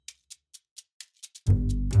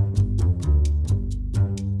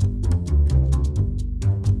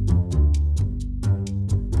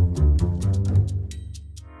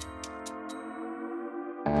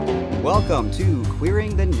Welcome to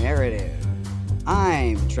Queering the Narrative.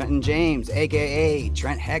 I'm Trenton James, aka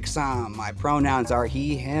Trent Hexam. My pronouns are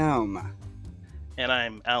he, him. And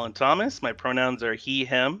I'm Alan Thomas. My pronouns are he,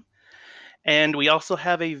 him. And we also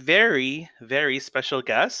have a very, very special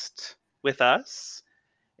guest with us.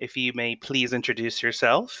 If you may please introduce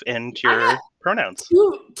yourself and your pronouns.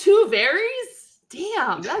 Two varies?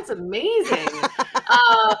 Damn, that's amazing.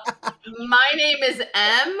 My name is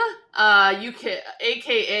M,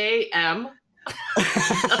 aka M.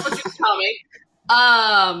 That's what you can call me.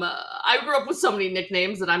 I grew up with so many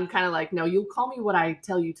nicknames that I'm kind of like, no, you'll call me what I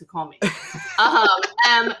tell you to call me.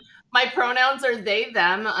 My pronouns are they,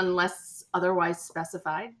 them, unless otherwise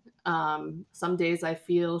specified. Some days I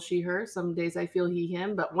feel she, her. Some days I feel he,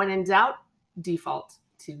 him. But when in doubt, default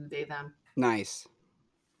to they, them. Nice.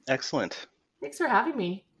 Excellent. Thanks for having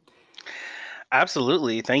me.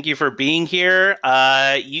 Absolutely. Thank you for being here.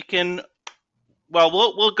 You can,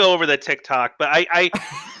 we'll go over the TikTok, but I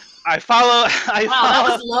follow. That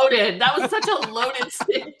was loaded. That was such a loaded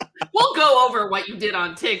thing. We'll go over what you did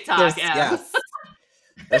on TikTok. Yes.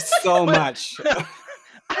 There's so much.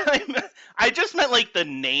 I just meant like the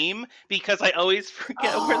name because I always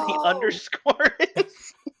forget where the underscore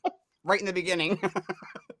is. Right in the beginning.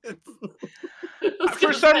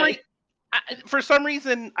 For some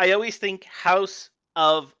reason, I always think House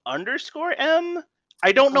of underscore M.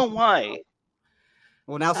 I don't know why.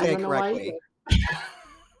 Well, now say it correctly.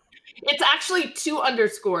 It's actually 2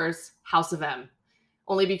 underscores House of M.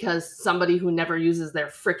 Only because somebody who never uses their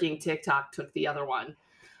freaking TikTok took the other one.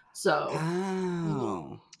 So.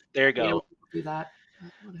 Oh. There you go. Do that.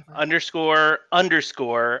 Whatever.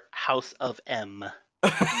 Underscore House of M.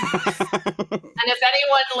 And if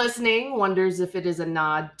anyone listening wonders if it is a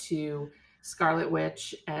nod to Scarlet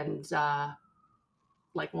Witch and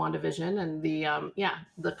like WandaVision and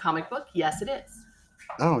the comic book, yes, it is.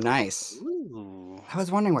 Oh, nice. Ooh. I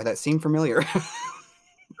was wondering why that seemed familiar.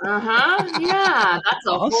 Yeah, that's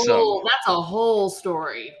awesome. That's a whole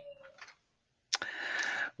story.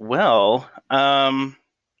 Well, I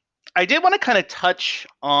did want to kind of touch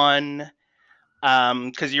on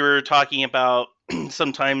because you were talking about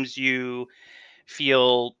sometimes you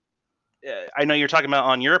feel I know you're talking about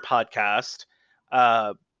on your podcast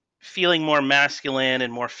feeling more masculine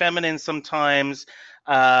and more feminine sometimes.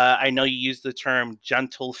 I know you use the term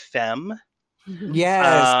gentle femme.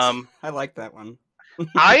 Yes. I like that one.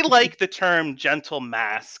 I like the term gentle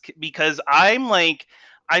mask because I'm like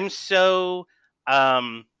a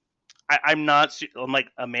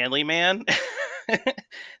manly man.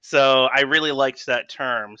 So I really liked that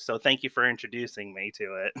term. So thank you for introducing me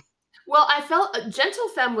to it. Well, I felt gentle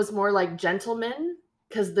femme was more like gentleman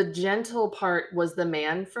because the gentle part was the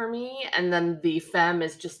man for me. And then the femme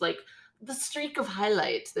is just like the streak of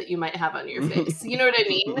highlight that you might have on your face. You know what I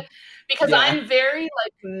mean? Because I'm very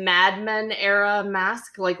like Mad Men era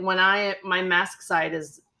mask. Like when my mask side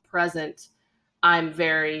is present, I'm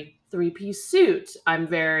very 3-piece suit. I'm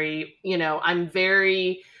very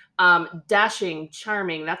dashing,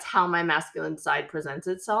 charming. That's how my masculine side presents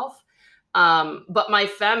itself. But my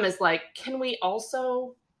femme is like, can we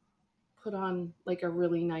also put on like a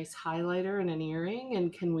really nice highlighter and an earring?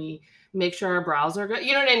 And can we make sure our brows are good?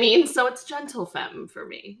 You know what I mean? So it's gentle femme for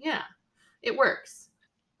me. Yeah, it works.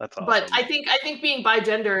 That's awesome. But I think being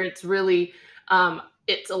bigender, it's really,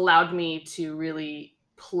 it's allowed me to really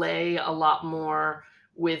play a lot more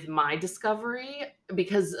with my discovery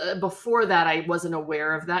because before that I wasn't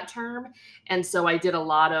aware of that term. And so I did a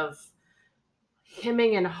lot of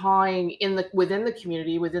hemming and hawing within the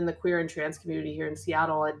community, within the queer and trans community here in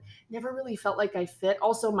Seattle, and never really felt like I fit.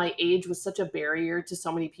 Also, my age was such a barrier to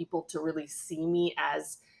so many people to really see me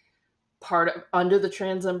as part of under the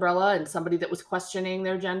trans umbrella and somebody that was questioning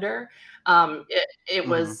their gender. It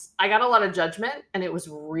was, I got a lot of judgment, and it was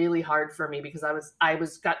really hard for me because I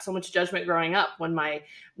got so much judgment growing up. When my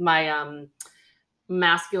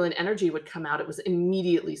masculine energy would come out, it was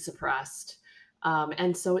immediately suppressed.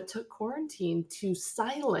 And so it took quarantine to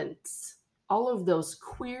silence all of those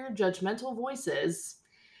queer judgmental voices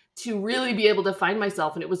to really be able to find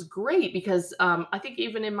myself. And it was great because I think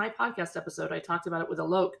even in my podcast episode, I talked about it with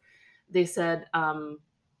Alok. They said,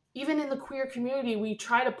 even in the queer community, we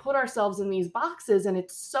try to put ourselves in these boxes, and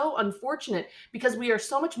it's so unfortunate because we are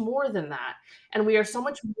so much more than that. And we are so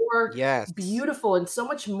much more beautiful and so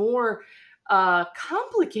much more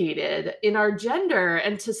complicated in our gender,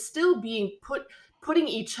 and to still being putting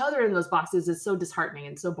each other in those boxes is so disheartening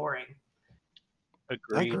and so boring.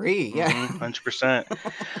 Agree. Yeah. 100%.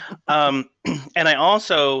 And I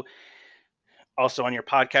also on your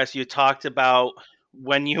podcast, you talked about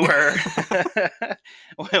when you were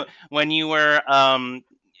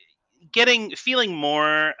feeling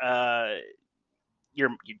more your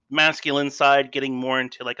masculine side, getting more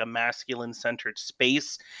into like a masculine centered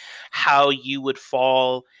space, how you would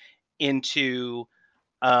fall into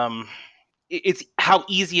it's how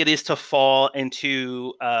easy it is to fall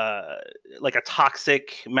into like a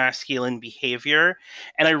toxic masculine behavior.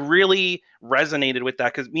 And I really resonated with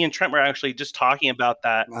that because me and Trent were actually just talking about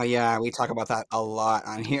that. Oh yeah, we talk about that a lot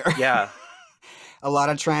on here. Yeah. A lot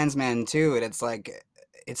of trans men too, and it's like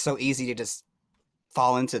it's so easy to just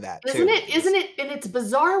fall into that too. Isn't it? And it's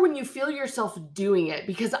bizarre when you feel yourself doing it,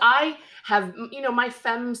 because I have, my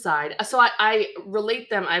femme side. So I relate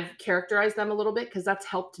them. I've characterized them a little bit because that's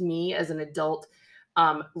helped me as an adult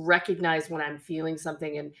recognize when I'm feeling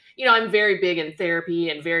something. And, I'm very big in therapy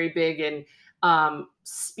and very big in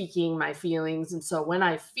speaking my feelings. And so when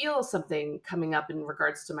I feel something coming up in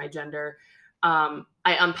regards to my gender,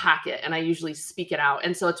 I unpack it and I usually speak it out.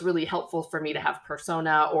 And so it's really helpful for me to have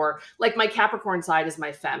persona, or like my Capricorn side is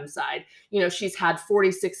my femme side. She's had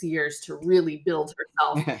 46 years to really build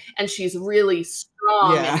herself and she's really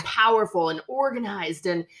strong and powerful and organized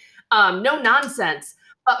and no nonsense.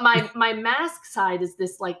 But my mask side is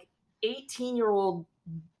this like 18-year-old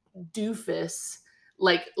doofus,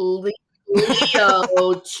 like Leo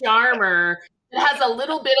charmer that has a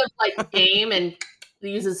little bit of like game and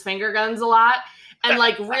uses finger guns a lot and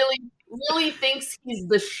like really thinks he's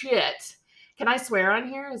the shit. Can I swear on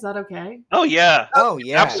here? Is that okay? Oh yeah. Oh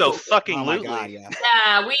yeah. Absolutely. Oh my God, yeah.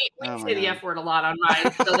 Yeah, we say the F word a lot on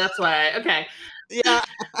mine, so that's why. Okay. Yeah.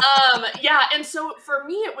 Yeah, and so for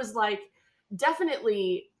me it was like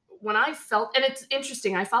definitely when I felt, and it's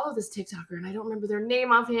interesting, I follow this TikToker and I don't remember their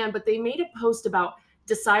name offhand, but they made a post about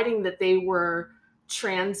deciding that they were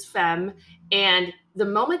trans femme, and the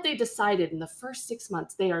moment they decided in the first 6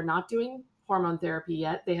 months, they are not doing hormone therapy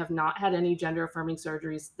yet. They have not had any gender affirming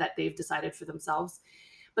surgeries that they've decided for themselves.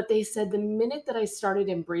 But they said the minute that I started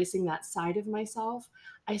embracing that side of myself,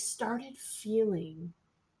 I started feeling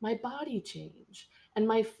my body change and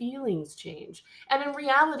my feelings change. And in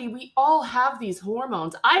reality, we all have these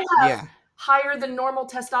hormones. I have higher than normal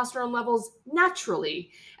testosterone levels naturally.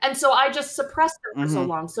 And so I just suppressed them for so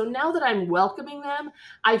long. So now that I'm welcoming them,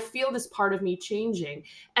 I feel this part of me changing.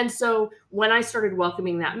 And so when I started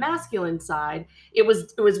welcoming that masculine side, it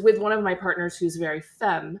was with one of my partners who's very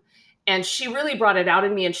femme. And she really brought it out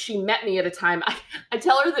in me. And she met me at a time. I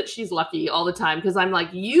tell her that she's lucky all the time because I'm like,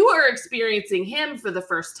 you are experiencing him for the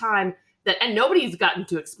first time. And nobody's gotten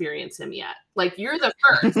to experience him yet. Like, you're the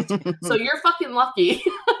first. So you're fucking lucky.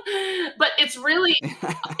 But it's really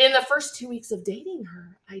in the first 2 weeks of dating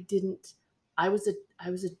her, I was a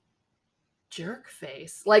jerk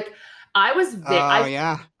face. Like I was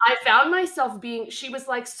I found myself she was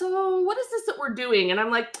like, so what is this that we're doing? And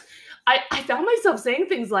I'm like, I found myself saying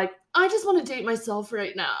things like, I just want to date myself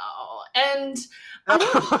right now. And I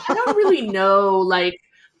don't really know, like,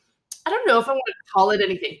 I don't know if I want to call it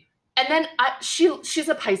anything. And then she's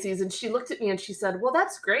a Pisces, and she looked at me and she said, well,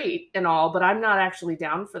 that's great and all, but I'm not actually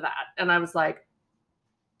down for that. And I was like,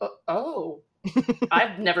 oh,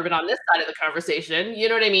 I've never been on this side of the conversation. You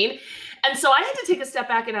know what I mean? And so I had to take a step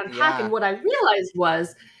back and unpack. And what I realized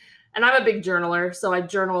was, and I'm a big journaler, so I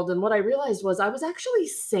journaled. And what I realized was I was actually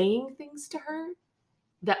saying things to her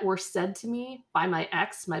that were said to me by my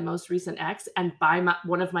ex, my most recent ex, and by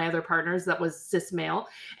one of my other partners that was cis male.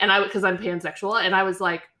 And because I'm pansexual, and I was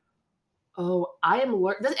like, oh, I am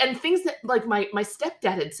learning, and things that like my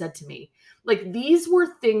stepdad had said to me, like these were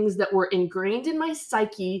things that were ingrained in my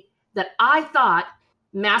psyche that I thought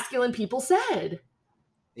masculine people said.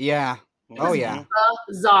 Yeah. Oh yeah.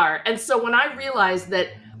 Bizarre. And so when I realized that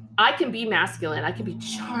I can be masculine, I can be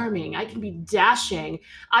charming, I can be dashing,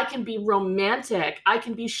 I can be romantic, I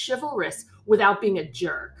can be chivalrous without being a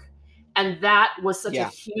jerk. And that was such a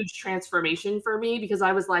huge transformation for me, because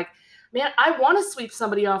I was like, man, I want to sweep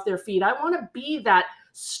somebody off their feet. I want to be that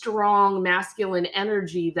strong masculine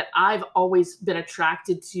energy that I've always been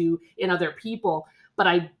attracted to in other people, but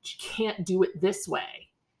I can't do it this way.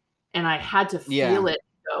 And I had to feel it.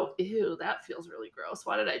 Go, ew, that feels really gross.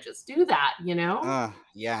 Why did I just do that? You know?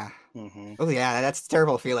 Yeah. Oh yeah, that's a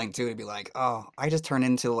terrible feeling too, to be like, oh, I just turned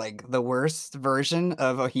into like the worst version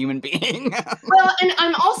of a human being. Well, and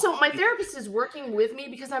I'm also, my therapist is working with me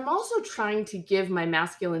because I'm also trying to give my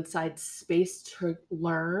masculine side space to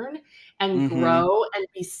learn and grow and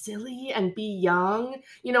be silly and be young.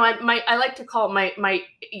 You know, I like to call it my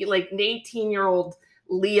like 18-year-old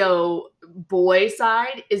Leo boy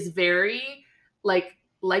side is very like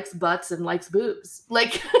likes butts and likes boobs,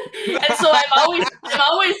 like, and so I'm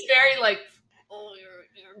always very like, oh,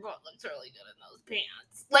 your butt looks really good in those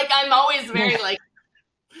pants. Like I'm always very like,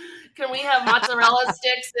 Can we have mozzarella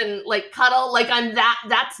sticks and like cuddle? Like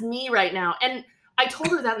that's me right now. And I told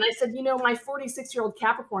her that and I said, my 46-year-old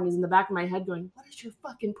Capricorn is in the back of my head going, what is your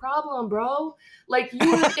fucking problem, bro? Like, you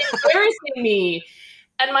are embarrassing me.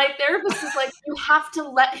 And my therapist is like, you have to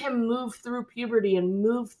let him move through puberty and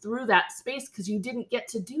move through that space because you didn't get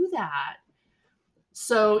to do that.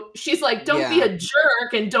 So she's like, don't be a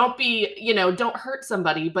jerk and don't be, don't hurt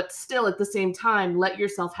somebody, but still at the same time, let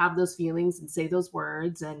yourself have those feelings and say those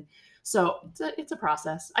words. And so it's a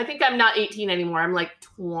process. I think I'm not 18 anymore. I'm like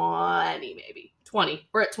 20, maybe 20.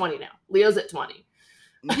 We're at 20 now. Leo's at 20.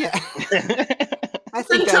 Yeah. I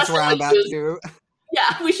think that's where I'm about to.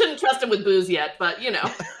 Yeah, we shouldn't trust him with booze yet, but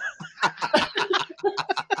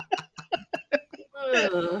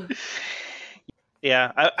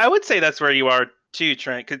Yeah, I would say that's where you are too,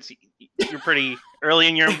 Trent, because you're pretty early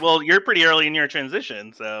in you're pretty early in your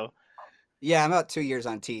transition, so. Yeah, I'm about 2 years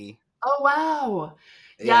on T. Oh, wow.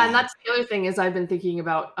 Yeah, and that's the other thing is I've been thinking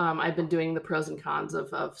about, I've been doing the pros and cons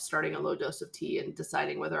of starting a low dose of tea and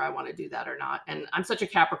deciding whether I want to do that or not. And I'm such a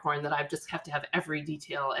Capricorn that I just have to have every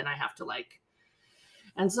detail and I have to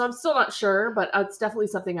and so I'm still not sure, but it's definitely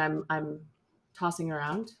something I'm tossing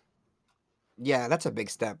around. Yeah, that's a big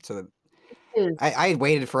step to I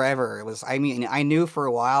waited forever. I knew for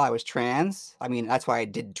a while I was trans. I mean, that's why I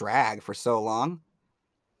did drag for so long.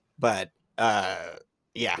 But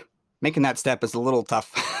yeah, making that step is a little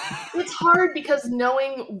tough. It's hard because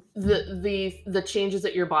knowing the changes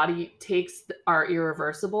that your body takes are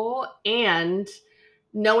irreversible, and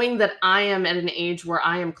knowing that I am at an age where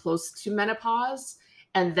I am close to menopause,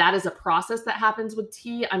 and that is a process that happens with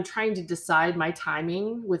tea. I'm trying to decide my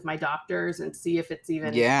timing with my doctors and see if it's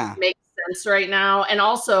even makes sense right now. And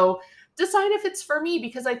also decide if it's for me,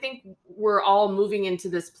 because I think we're all moving into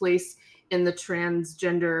this place in the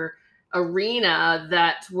transgender arena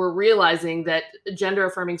that we're realizing that gender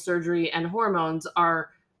affirming surgery and hormones are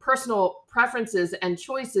personal preferences and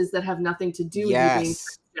choices that have nothing to do with being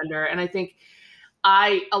transgender. And I think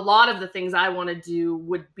a lot of the things I want to do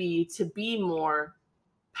would be to be more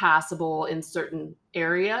passable in certain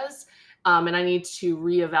areas. And I need to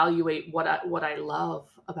reevaluate what I love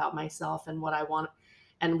about myself and what I want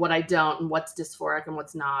and what I don't and what's dysphoric and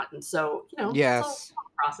what's not. And so, it's all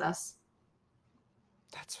a process.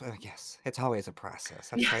 That's what I guess. It's always a process.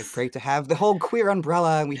 That's why it's great to have the whole queer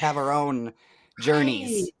umbrella and we have our own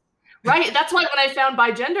journeys. Right. That's why when I found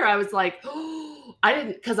bigender, I was like,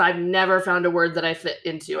 because I've never found a word that I fit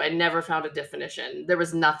into. I never found a definition. There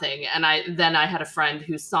was nothing. And then I had a friend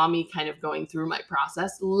who saw me kind of going through my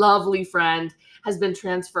process. Lovely friend, has been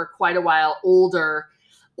trans for quite a while, older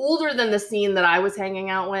than the scene that I was hanging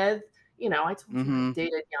out with. I told you I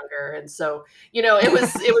dated younger. And so, it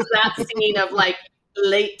was that scene of like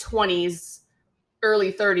late 20s,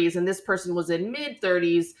 early 30s. And this person was in mid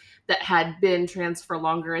 30s that had been trans for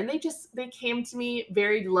longer. And they came to me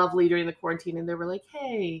very lovely during the quarantine. And they were like,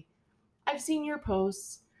 hey, I've seen your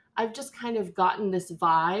posts. I've just kind of gotten this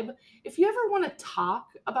vibe. If you ever want to talk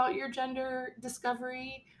about your gender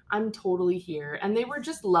discovery, I'm totally here. And they were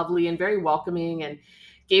just lovely and very welcoming and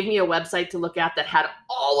gave me a website to look at that had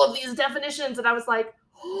all of these definitions. And I was like,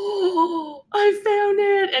 oh, I found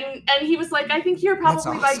it. And he was like, I think you're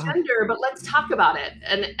probably bigender, but let's talk about it.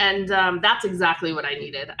 And that's exactly what I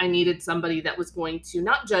needed. I needed somebody that was going to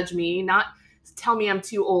not judge me, not tell me I'm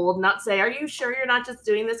too old, not say, are you sure you're not just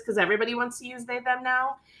doing this because everybody wants to use they, them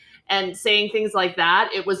now? And saying things like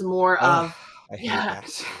that. It was more of, I hate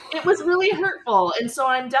that. It was really hurtful. And so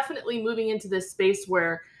I'm definitely moving into this space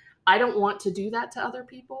where I don't want to do that to other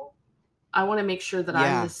people. I want to make sure that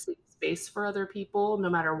I'm this space for other people, no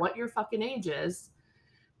matter what your fucking age is,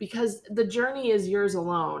 because the journey is yours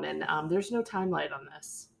alone, and there's no timeline on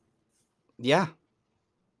this. Yeah,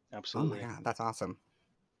 absolutely. Oh my God, that's awesome.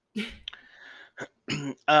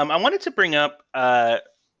 I wanted to bring up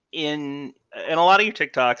in a lot of your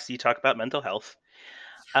TikToks, you talk about mental health,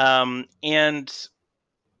 and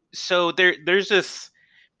so there's this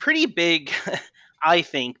pretty big, I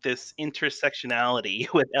think, this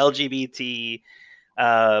intersectionality with LGBT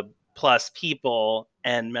plus people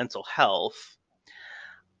and mental health.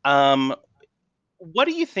 What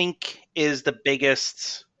do you think is the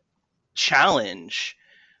biggest challenge,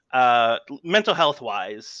 mental health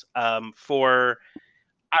wise, for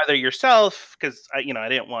either yourself? Because I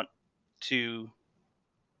didn't want you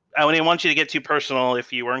to get too personal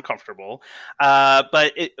if you weren't comfortable.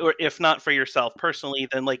 But or if not for yourself personally,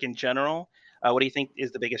 then like in general, what do you think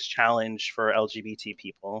is the biggest challenge for LGBT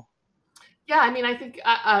people? Yeah, I mean, I think,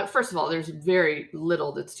 first of all, there's very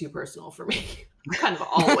little that's too personal for me. I'm kind of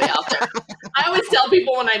all the way out there. I always tell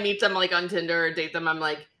people when I meet them, like on Tinder or date them, I'm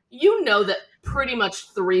like, that pretty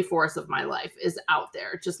much 3/4 of my life is out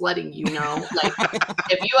there. Just letting you know, like,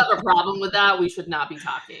 if you have a problem with that, we should not be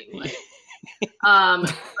talking. Like,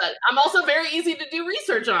 but I'm also very easy to do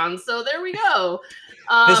research on, so there we go.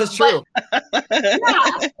 This is true. But, yeah.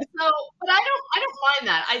 So, but I don't mind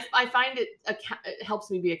that. I find it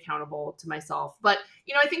helps me be accountable to myself. But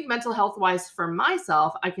I think mental health wise for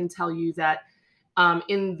myself, I can tell you that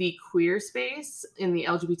in the queer space, in the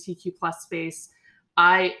LGBTQ plus space,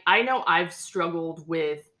 I know I've struggled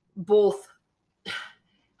with both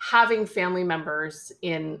having family members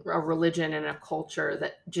in a religion and a culture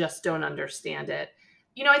that just don't understand it.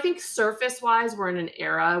 I think surface wise, we're in an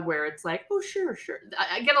era where it's like, oh, sure.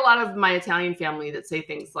 I get a lot of my Italian family that say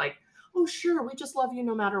things like, oh, sure, we just love you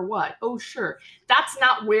no matter what. Oh, sure. That's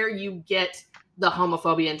not where you get the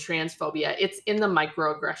homophobia and transphobia. It's in the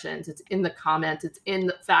microaggressions. It's in the comments. It's in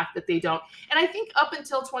the fact that they don't. And I think up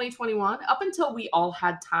until 2021, up until we all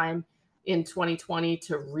had time in 2020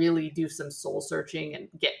 to really do some soul searching and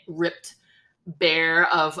get ripped bare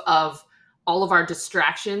of all of our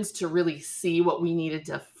distractions to really see what we needed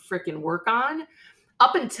to freaking work on.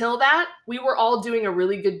 Up until that, we were all doing a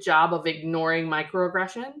really good job of ignoring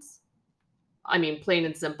microaggressions. I mean, plain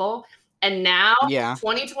and simple. And now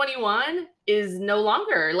 2021 is no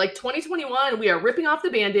longer like 2021. We are ripping off the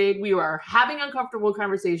Band-Aid. We are having uncomfortable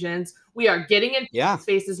conversations. We are getting in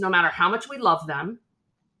spaces no matter how much we love them.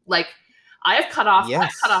 Like I've cut off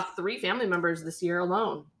 3 family members this year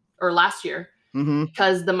alone, or last year.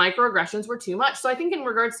 Because the microaggressions were too much. So I think in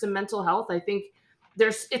regards to mental health, I think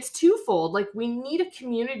it's twofold. Like we need a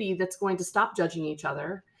community that's going to stop judging each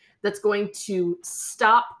other, that's going to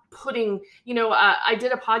stop putting, I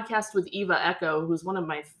did a podcast with Eva Echo, who's one of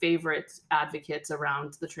my favorite advocates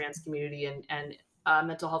around the trans community and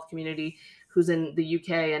mental health community, who's in the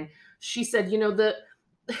UK. And she said,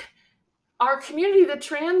 our community, the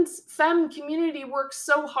trans femme community, works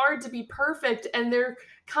so hard to be perfect, and they're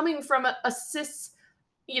coming from a cis,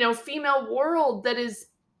 female world that is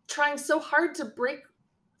trying so hard to break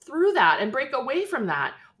through that and break away from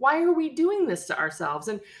that. Why are we doing this to ourselves?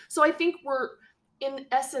 And so I think we're, in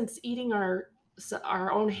essence, eating our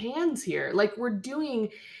own hands here. Like we're doing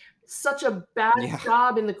such a bad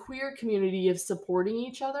job in the queer community of supporting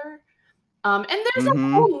each other. And there's a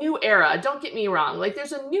whole new era. Don't get me wrong. Like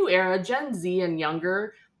there's a new era, Gen Z and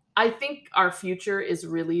younger. I think our future is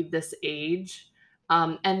really this age.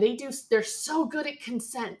 And they're so good at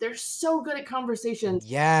consent. They're so good at conversations.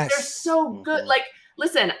 Yes. They're so good. Like,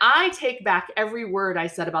 listen, I take back every word I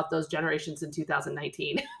said about those generations in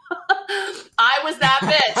 2019. I was that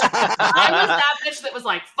bitch. I was that bitch that was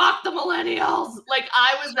like, fuck the millennials. Like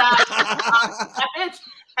I was that bitch.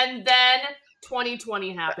 And then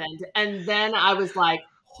 2020 happened. And then I was like,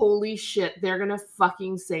 holy shit, they're going to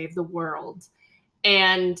fucking save the world.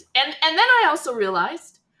 And then I also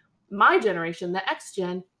realized my generation, the X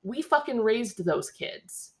gen, we fucking raised those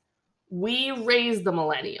kids. We raised the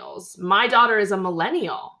millennials. My daughter is a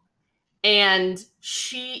millennial, and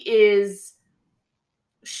she is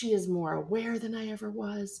more aware than I ever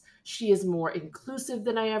was. She is more inclusive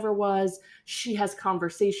than I ever was. She has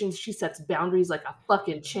conversations. She sets boundaries like a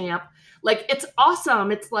fucking champ. Like, it's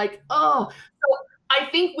awesome. It's like, oh, so I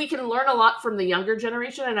think we can learn a lot from the younger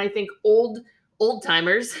generation. And I think old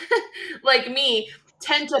timers like me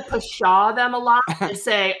tend to pshaw them a lot and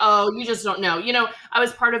say, oh, you just don't know. I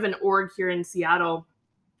was part of an org here in Seattle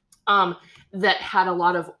that had a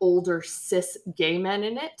lot of older cis gay men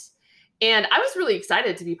in it. And I was really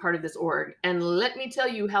excited to be part of this org. And let me tell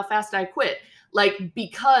you how fast I quit. Like,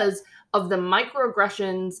 because of the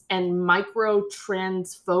microaggressions and micro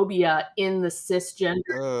transphobia in the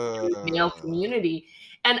cisgender male community.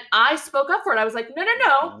 And I spoke up for it. I was like,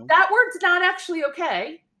 no, that word's not actually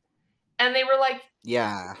okay. And they were like,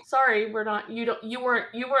 yeah, sorry, you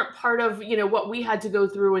weren't part of, what we had to go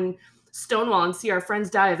through in Stonewall and see our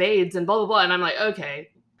friends die of AIDS and blah, blah, blah. And I'm like, okay.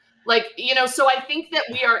 Like, so I think that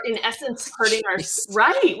we are in essence hurting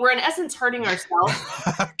we're in essence hurting ourselves.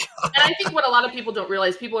 And I think what a lot of people don't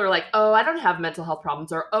realize, people are like, oh, I don't have mental health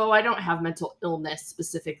problems, or, oh, I don't have mental illness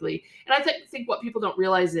specifically. And I think what people don't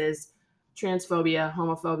realize is transphobia,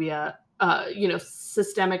 homophobia,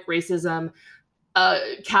 systemic racism,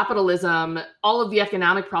 capitalism, all of the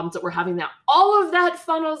economic problems that we're having now, all of that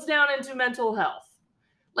funnels down into mental health.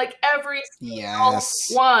 Like every single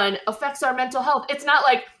one affects our mental health. It's not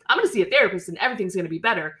like I'm going to see a therapist and everything's going to be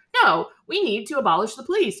better. No, we need to abolish the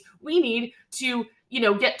police. We need to,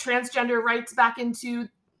 get transgender rights back into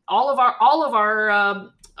all of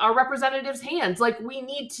our representatives' hands. Like we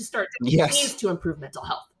need to start to improve mental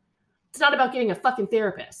health. It's not about getting a fucking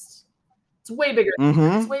therapist. It's way bigger.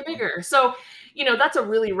 It's way bigger. So, that's a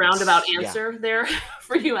really roundabout answer there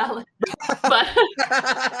for you, Alan. But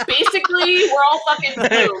basically, we're all fucking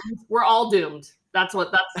doomed. We're all doomed. That's my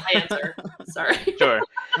answer. Sorry. Sure.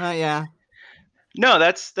 Yeah. No,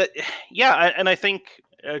 that's that. Yeah, and I think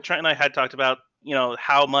Trent and I had talked about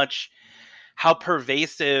how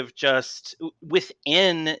pervasive just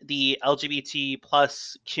within the LGBT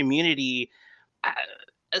plus community. I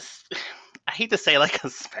hate to say, like,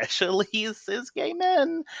 especially cis gay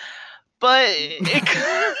men, but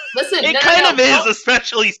it kind of is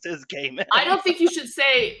especially cis gay men. I don't think you should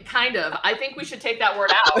say kind of. I think we should take that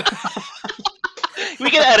word out.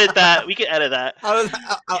 We can edit that. I'll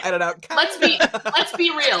edit out. Let's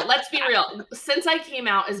be real. Since I came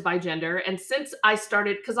out as bigender, and since I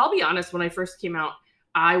started, because I'll be honest, when I first came out,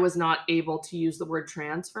 I was not able to use the word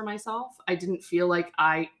trans for myself. I didn't feel like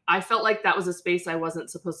I felt like that was a space I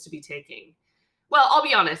wasn't supposed to be taking. Well, I'll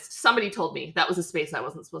be honest. Somebody told me that was a space I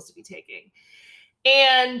wasn't supposed to be taking.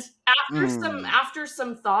 And after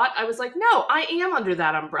some thought, I was like, no, I am under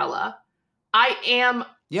that umbrella. I am.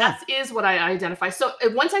 Yeah. That is what I identify. So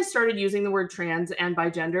once I started using the word trans and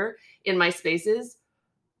bigender in my spaces,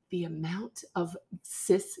 the amount of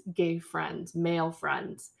cis gay friends, male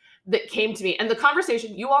friends that came to me, and the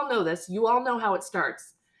conversation, you all know this, you all know how it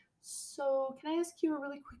starts. So can I ask you a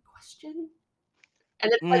really quick question?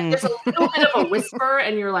 And it's like there's a little bit of a whisper,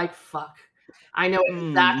 and you're like, fuck, I know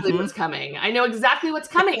exactly what's coming. I know exactly what's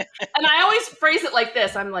coming. And I always phrase it like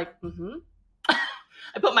this. I'm like,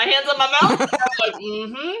 I put my hands on my mouth. I'm like,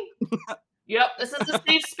 Yep, this is a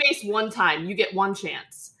safe space one time. You get one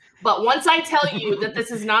chance. But once I tell you that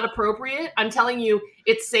this is not appropriate, I'm telling you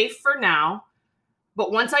it's safe for now.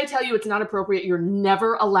 But once I tell you it's not appropriate, you're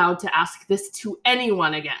never allowed to ask this to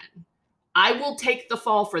anyone again. I will take the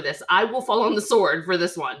fall for this. I will fall on the sword for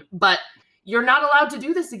this one. But you're not allowed to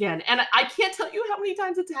do this again. And I can't tell you how many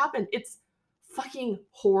times it's happened. It's fucking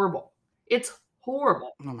horrible. It's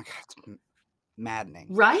horrible. Oh my God. It's maddening.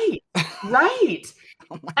 Right.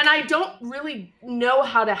 And I don't really know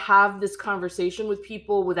how to have this conversation with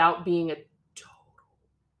people without being a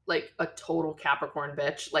total Capricorn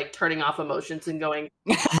bitch, like turning off emotions and going,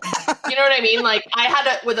 you know what I mean? Like I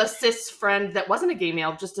had with a cis friend that wasn't a gay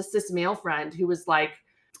male, just a cis male friend who was like,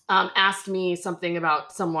 asked me something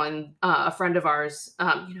about someone, a friend of ours,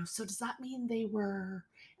 so does that mean they were,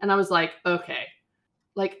 and I was like, okay,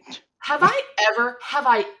 like, have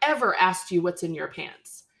I ever asked you what's in your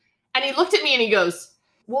pants? And he looked at me and he goes,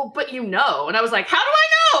 well, but and I was like, how do I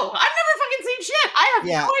know? I've never fucking seen shit. I have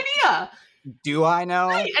no idea. Do I know?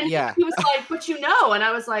 Right. And he was like, but and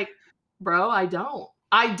I was like, bro, I don't.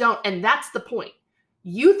 And that's the point.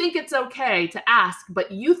 You think it's okay to ask,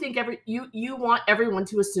 but you think you want everyone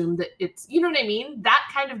to assume that it's, you know what I mean? That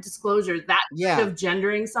kind of disclosure, that kind of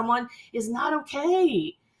gendering someone is not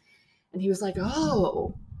okay. And he was like,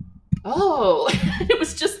 oh, it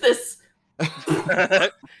was just this.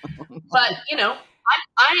 But,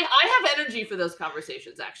 I have energy for those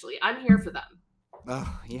conversations, actually. I'm here for them.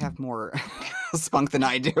 Oh, you have more spunk than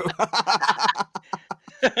I do.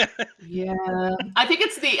 Yeah. I think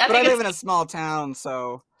it's but I live in a small town,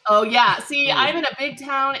 so. Oh, yeah. See, I'm in a big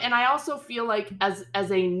town, and I also feel like as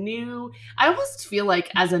a new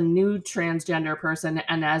transgender person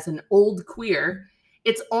and as an old queer,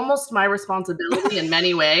 it's almost my responsibility in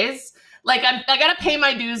many ways. Like I got to pay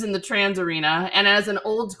my dues in the trans arena. And as an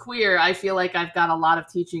old queer, I feel like I've got a lot of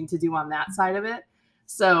teaching to do on that side of it.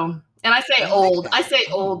 So, and I say old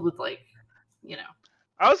with like,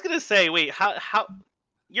 I was going to say, wait, how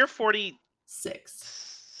you're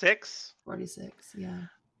 46, 46. Yeah.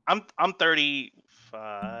 I'm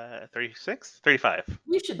 35, 36, 35.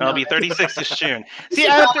 We should I'll be 36 this June. See,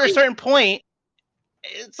 after a certain point,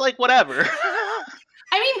 it's like, whatever.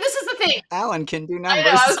 I mean, this is the thing. Alan can do numbers.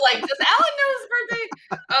 I was like, does Alan know his birthday?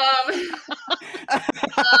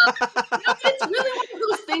 It's really one of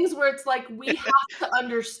those things where it's like, we have to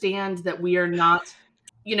understand that we are not,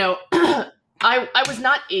 I was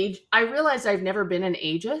not I realized I've never been an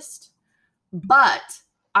ageist, but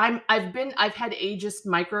I've had ageist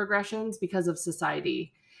microaggressions because of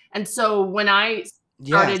society. And so when I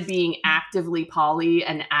started being actively poly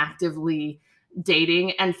and actively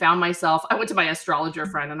dating and found myself, I went to my astrologer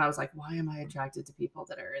friend and I was like, why am I attracted to people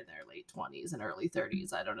that are in their late 20s and early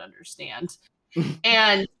 30s? I don't understand.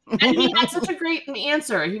 And he had such a great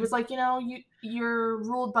answer. He was like, you're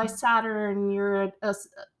ruled by Saturn. You're a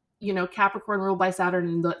Capricorn ruled by Saturn.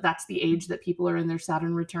 And that's the age that people are in their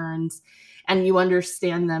Saturn returns. And you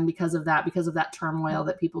understand them because of that turmoil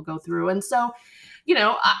that people go through. And so,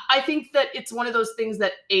 I think that it's one of those things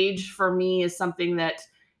that age for me is something that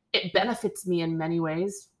it benefits me in many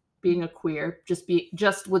ways. being a queer,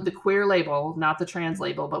 just with the queer label, not the trans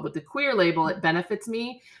label, but with the queer label, it benefits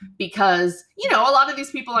me because, you know, a lot of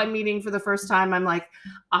these people I'm meeting for the first time, I'm like,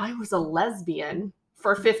 I was a lesbian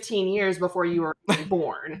for 15 years before you were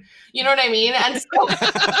born. You know what I mean? And so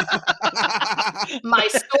my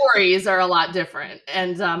stories are a lot different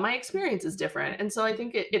and my experience is different. And so I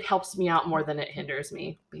think it helps me out more than it hinders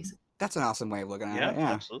me, basically. That's an awesome way of looking at it.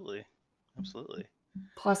 Yeah, absolutely. Absolutely.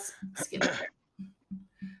 Plus skincare.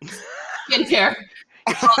 Skincare.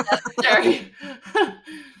 It's all necessary.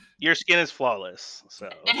 Your skin is flawless, so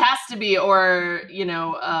it has to be, or you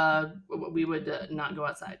know, we would not go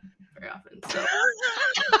outside very often. So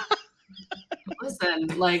listen,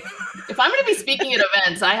 like if I'm going to be speaking at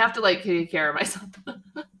events, I have to like take care of myself.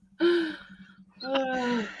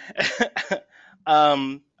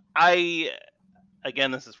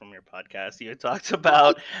 Again, this is from your podcast. You talked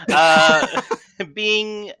about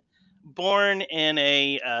being born in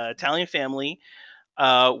a Italian family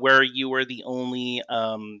where you were the only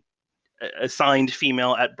assigned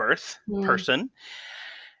female at birth person.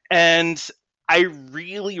 And I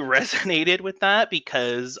really resonated with that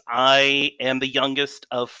because I am the youngest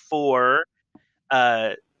of 4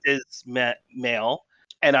 cis male,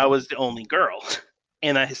 and I was the only girl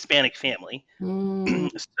in a Hispanic family.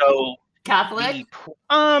 So Catholic?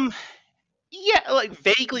 Yeah, like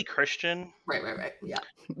vaguely Christian. Right. Yeah.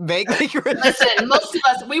 Vaguely Christian. Listen, most of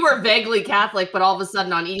us, we were vaguely Catholic, but all of a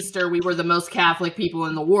sudden on Easter, we were the most Catholic people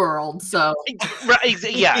in the world. So,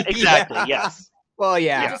 yeah, exactly. Yeah. Yes. Well,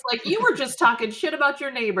 yeah. Just like you were just talking shit about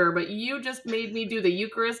your neighbor, but you just made me do the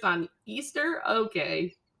Eucharist on Easter.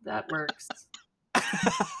 Okay, that works.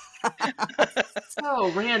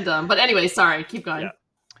 So random. But anyway, sorry, keep going.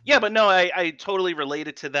 Yeah, but no, I totally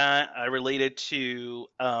related to that. I related to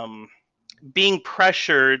being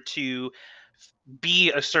pressured to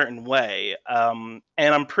be a certain way. And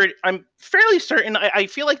I'm fairly certain, I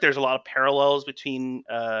feel like there's a lot of parallels between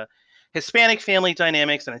Hispanic family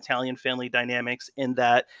dynamics and Italian family dynamics in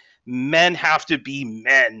that men have to be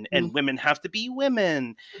men and women have to be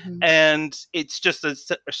women. And it's just a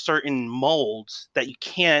certain mold that you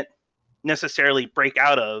can't necessarily break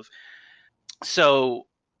out of. So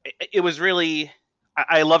it was really,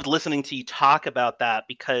 I loved listening to you talk about that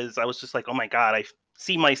because I was just like, oh my God, I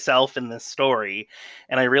see myself in this story.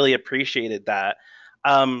 And I really appreciated that.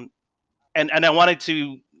 And I wanted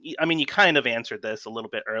to, I mean, you kind of answered this a little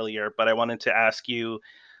bit earlier, but I wanted to ask you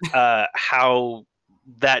how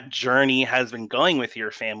that journey has been going with your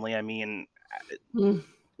family. I mean, well,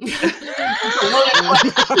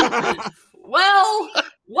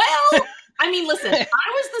 I mean, listen, I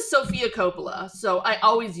was the Sofia Coppola, so I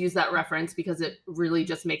always use that reference because it really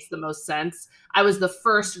just makes the most sense. I was the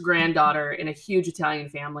first granddaughter in a huge Italian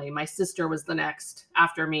family. My sister was the next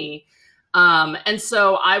after me. And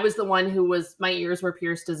so I was the one my ears were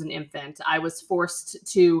pierced as an infant. I was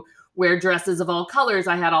forced to wear dresses of all colors.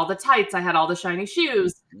 I had all the tights. I had all the shiny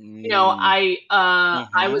shoes. You know, I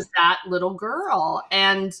was that little girl,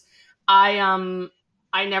 and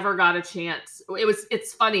I never got a chance.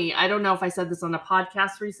 It's funny. I don't know if I said this on a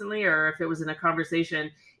podcast recently or if it was in a conversation.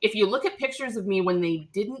 If you look at pictures of me when they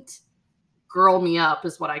didn't girl me up,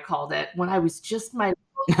 is what I called it, when I was just my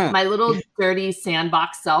little dirty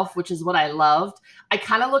sandbox self, which is what I loved, I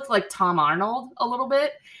kind of looked like Tom Arnold a little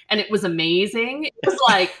bit, and it was amazing. It was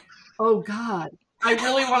like, oh God, I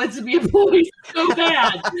really wanted to be a boy so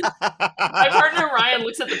bad. My partner Ryan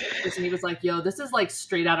looks at the pictures and he was like, yo, this is like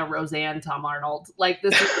straight out of Roseanne, Tom Arnold. Like,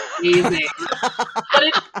 this is amazing.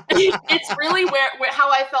 But it's really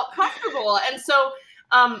how I felt comfortable. And so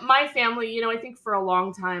my family, you know, I think for a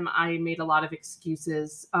long time I made a lot of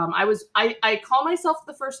excuses. I call myself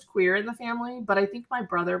the first queer in the family, but I think my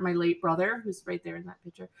late brother, who's right there in that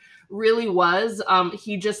picture, really was.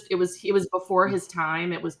 It was before his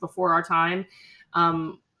time. It was before our time.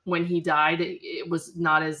 When he died, it was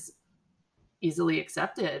not as easily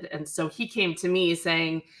accepted. And so he came to me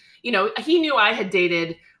saying, you know, he knew I had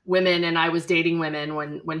dated women and I was dating women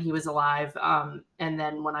when he was alive. And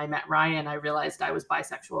then when I met Ryan, I realized I was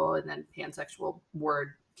bisexual, and then pansexual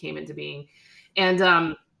word came into being.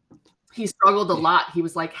 And he struggled a lot. He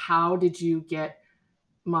was like, how did you get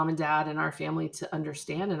mom and dad and our family to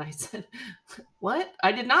understand? And I said, what?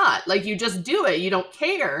 I did not. Like, you just do it. You don't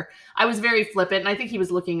care. I was very flippant. And I think he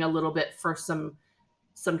was looking a little bit for some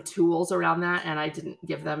tools around that, and I didn't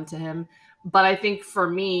give them to him. But I think for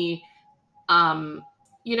me,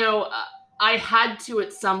 you know, I had to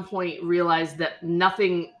at some point realize that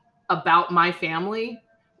nothing about my family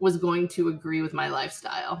was going to agree with my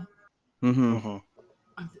lifestyle. I'm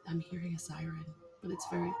hearing a siren, but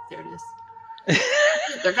there it is.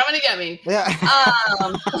 They're coming to get me. Yeah.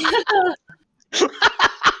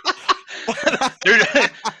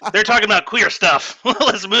 They're talking about queer stuff.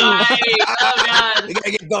 Let's move. Right. Oh God. You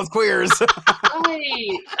gotta get those queers.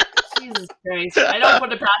 Right. Jesus Christ. I don't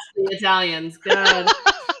put it past the Italians. God.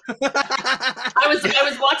 I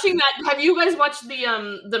was watching that. Have you guys watched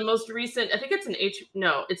the most recent? I think it's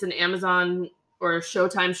it's an Amazon or a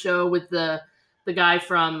Showtime show with the guy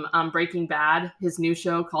from Breaking Bad. His new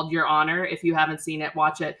show called Your Honor. If you haven't seen it,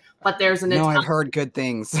 watch it. But there's an I've heard good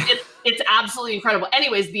things. It's absolutely incredible.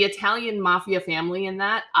 Anyways, the Italian mafia family in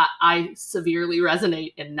that I severely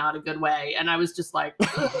resonate in not a good way, and I was just like,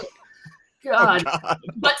 God. Oh, God.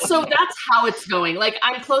 But so that's how it's going. Like,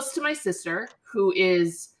 I'm close to my sister, who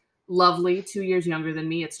is lovely, 2 years younger than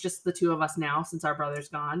me. It's just the two of us now since our brother's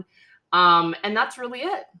gone. And that's really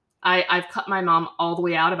it. I've cut my mom all the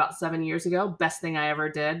way out about 7 years ago. Best thing I ever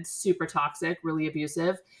did. Super toxic, really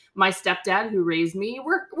abusive. My stepdad, who raised me,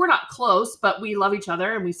 we're not close, but we love each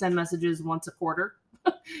other and we send messages once a quarter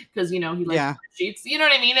because he likes sheets. You know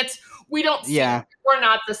what I mean? We're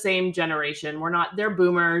not the same generation. They're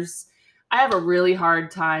boomers. I have a really hard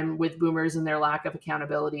time with boomers and their lack of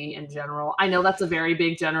accountability in general. I know that's a very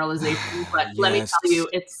big generalization, but let me tell you,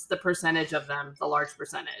 it's the percentage of them, the large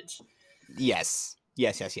percentage. Yes.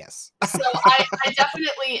 So I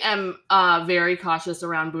definitely am very cautious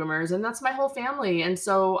around boomers, and that's my whole family. And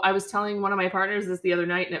so I was telling one of my partners this the other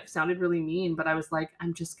night, and it sounded really mean, but I was like,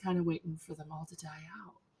 I'm just kind of waiting for them all to die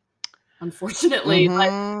out. Unfortunately,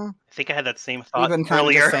 I think I had that same thought You've been kind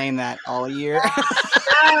of just saying that all year.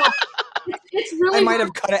 It's really. I might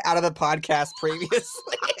have cut it out of the podcast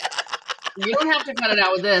previously. You don't have to cut it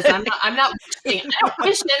out with this. I'm not wishing. I don't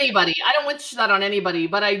wish anybody. I don't wish that on anybody.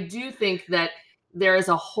 But I do think that there is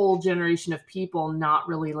a whole generation of people not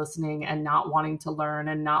really listening and not wanting to learn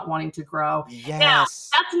and not wanting to grow.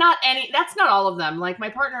 Yes. Now, that's not all of them. Like my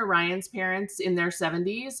partner Ryan's parents in their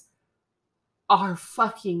 70s are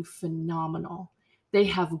fucking phenomenal. They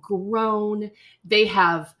have grown. They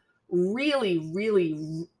have really,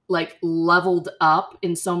 really like leveled up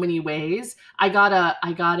in so many ways. I got a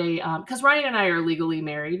because Ryan and I are legally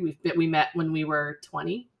married. We met when we were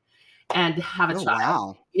 20 and have a child.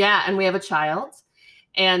 Wow. Yeah, and we have a child.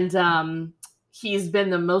 And he's been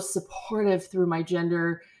the most supportive through my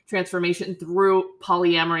gender transformation, through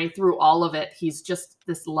polyamory, through all of it. He's just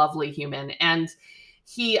this lovely human. And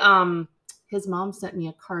he his mom sent me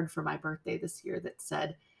a card for my birthday this year that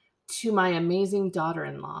said, "To my amazing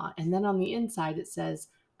daughter-in-law." And then on the inside it says,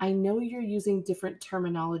 "I know you're using different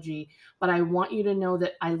terminology, but I want you to know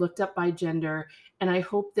that I looked up by gender, and I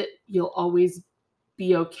hope that you'll always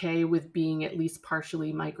be okay with being at least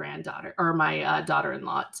partially my granddaughter or my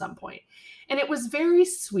daughter-in-law at some point." And it was very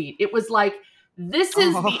sweet. It was like, this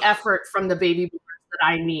is the effort from the baby boomers that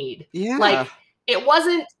I need. Yeah. Like it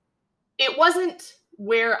wasn't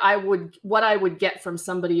what I would get from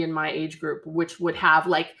somebody in my age group, which would have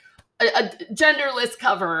like a genderless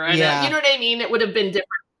cover and you know what I mean? It would have been different.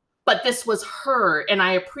 But this was her, and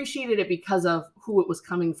I appreciated it because of who it was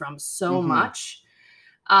coming from so much.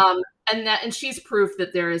 And she's proof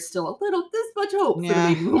that there is still this much hope for the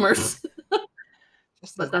baby boomers.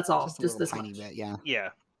 But that's all. Just this tiny bit, yeah. Yeah.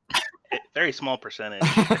 Very small percentage.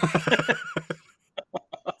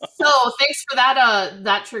 So thanks for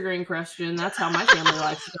that triggering question. That's how my family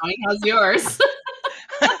life is going. How's yours?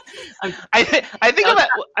 I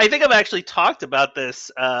think I've actually talked about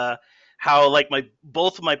this. How like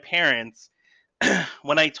both of my parents,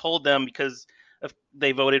 when I told them because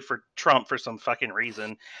they voted for Trump for some fucking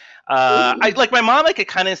reason, I like my mom I could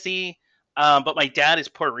kind of see, but my dad is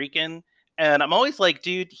Puerto Rican, and I'm always like,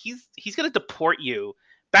 dude, he's gonna deport you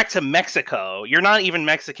back to Mexico. You're not even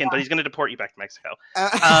Mexican, but he's gonna deport you back to Mexico.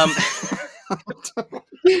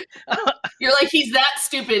 You're like, he's that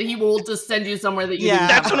stupid. He will just send you somewhere that you. Yeah,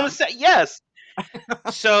 that's what I'm saying. Yes.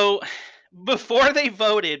 So. Before they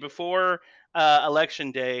voted, before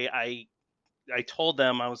election day, I told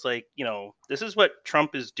them, I was like, this is what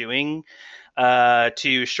Trump is doing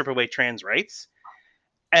to strip away trans rights.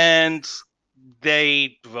 And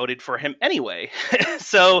they voted for him anyway.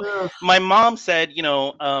 So my mom said,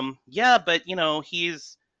 yeah, but,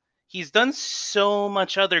 he's done so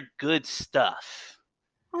much other good stuff.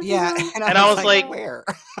 Yeah. And I was like, where?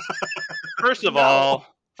 First of all,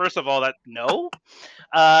 that no.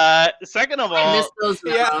 Second of all, I miss those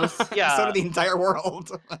memos. Yeah. So did the entire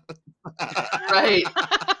world. Right.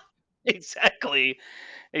 Exactly.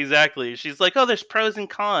 She's like, oh, there's pros and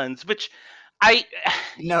cons, which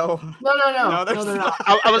No, they're not.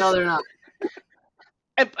 No, they're not.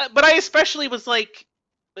 But I especially was like,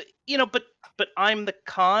 but I'm the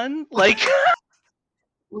con, like.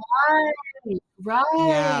 Right. Yeah.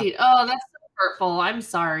 Right. Oh, that's so hurtful. I'm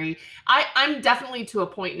sorry. I'm definitely to a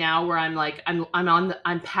point now where I'm like,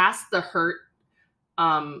 I'm past the hurt,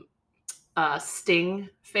 um, sting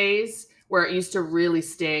phase where it used to really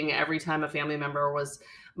sting every time a family member was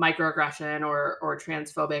microaggression or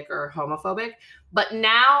transphobic or homophobic. But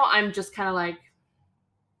now I'm just kind of like,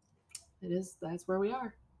 that's where we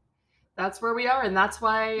are. That's where we are. And that's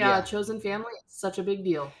why Yeah. chosen family is such a big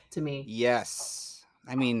deal to me. Yes.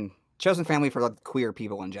 I mean, chosen family for queer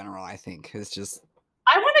people in general, I think, is just.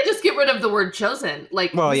 I want to just get rid of the word chosen.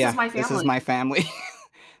 Like, Well, this yeah, is my family. this is my family.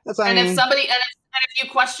 That's what I And if mean. somebody, and if you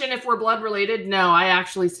question if we're blood related, no, I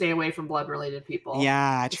actually stay away from blood related people.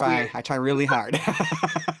 Yeah, I try. I try really hard.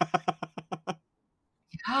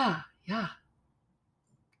 Yeah.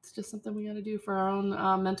 It's just something we got to do for our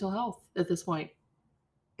own mental health at this point.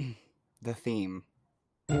 The theme.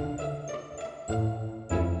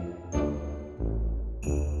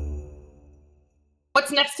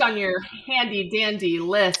 What's next on your handy dandy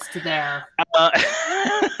list there?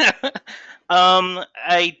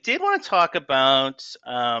 I did want to talk about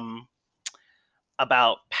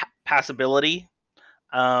passability,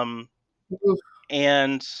 and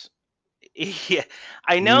yeah,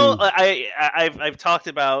 I know I've talked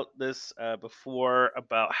about this before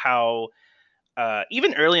about how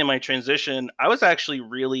even early in my transition, I was actually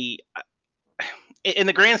really in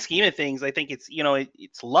the grand scheme of things, I think it's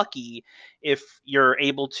it's lucky if you're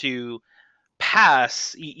able to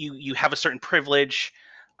pass. You have a certain privilege,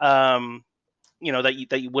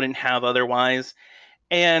 that you wouldn't have otherwise,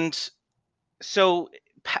 and so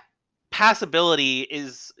passability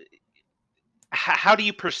is how do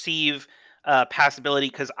you perceive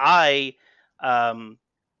passability? Because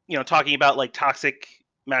talking about like toxic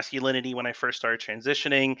masculinity when I first started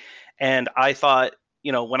transitioning, and I thought,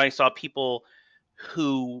 when I saw people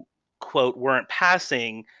who quote weren't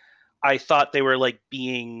passing, I thought they were like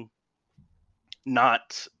being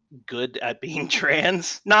not good at being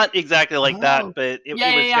trans. Not exactly like that, but it was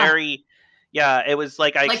very, it was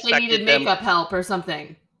like I expected they needed makeup help or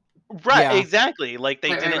something. Right, exactly. Like they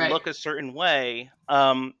didn't look a certain way.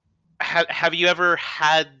 Have you ever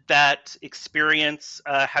had that experience?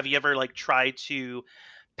 Have you ever like tried to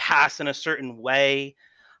pass in a certain way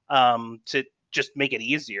to just make it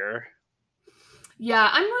easier?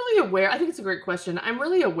 Yeah, I'm really aware. I think it's a great question. I'm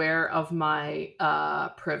really aware of my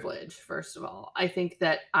privilege. First of all, I think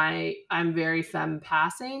that I'm very femme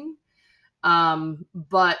passing,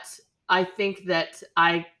 but I think that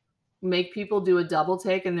I make people do a double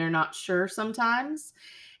take and they're not sure sometimes,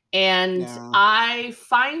 and I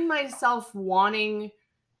find myself wanting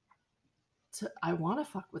to. I want to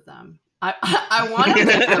fuck with them. I want to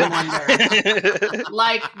make them wonder.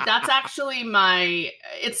 Like, that's actually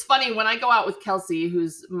it's funny when I go out with Kelsey,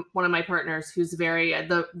 who's one of my partners, who's very,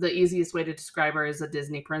 the easiest way to describe her is a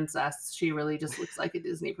Disney princess. She really just looks like a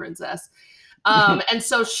Disney princess. And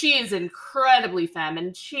so she is incredibly femme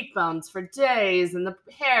and cheekbones for days and the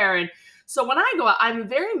hair. And so when I go out, I'm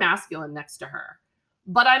very masculine next to her,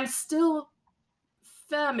 but I'm still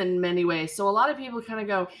femme in many ways. So a lot of people kind of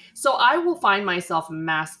go, so I will find myself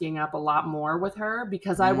masking up a lot more with her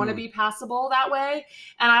because I want to be passable that way.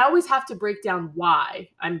 And I always have to break down why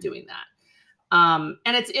I'm doing that. And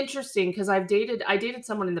it's interesting because I dated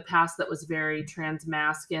someone in the past that was very trans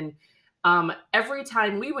mask. And every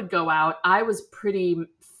time we would go out, I was pretty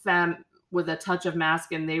femme with a touch of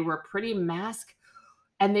mask and they were pretty mask,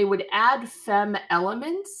 and they would add femme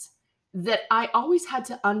elements that I always had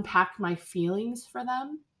to unpack my feelings for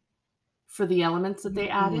them, for the elements that they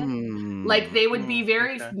added. Like they would be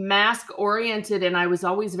very mask oriented and I was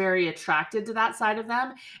always very attracted to that side of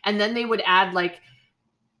them. And then they would add like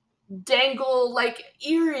dangle like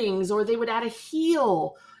earrings, or they would add a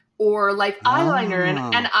heel or like eyeliner.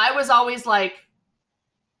 And I was always like,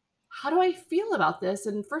 how do I feel about this?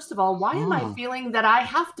 And first of all, why am I feeling that I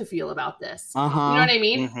have to feel about this? You know what I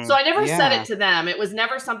mean? So I never said it to them. It was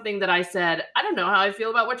never something that I said, I don't know how I feel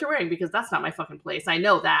about what you're wearing, because that's not my fucking place. I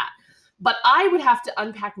know that. But I would have to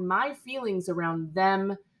unpack my feelings around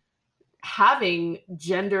them having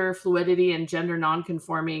gender fluidity and gender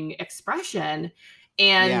nonconforming expression.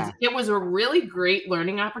 And it was a really great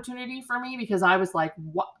learning opportunity for me, because I was like,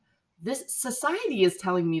 what? This society is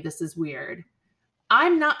telling me this is weird.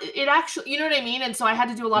 I'm not, it actually, you know what I mean? And so I had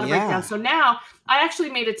to do a lot of breakdowns. So now I actually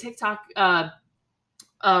made a TikTok right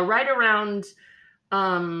around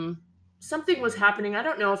something was happening. I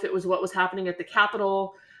don't know if it was what was happening at the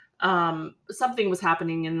Capitol. Something was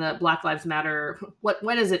happening in the Black Lives Matter.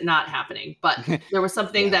 When is it not happening? But there was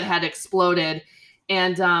something that had exploded.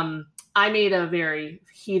 And I made a very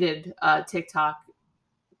heated TikTok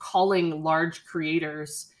calling large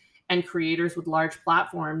creators and creators with large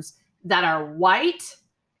platforms that are white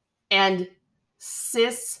and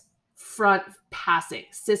cis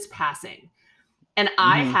passing. And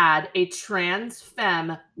I had a trans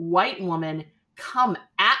femme white woman come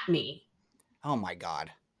at me. Oh my God.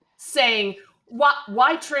 Saying,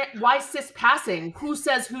 why cis passing? Who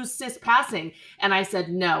says who's cis passing? And I said,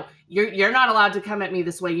 no, you're not allowed to come at me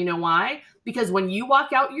this way. You know why? Because when you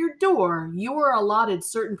walk out your door, you are allotted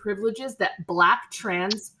certain privileges that Black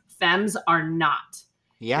trans femmes are not.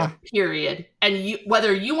 Yeah. Period. And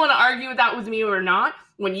whether you want to argue that with me or not,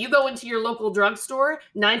 when you go into your local drugstore,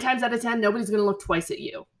 9 times out of 10, nobody's going to look twice at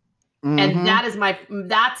you. And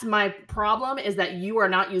that's my problem, is that you are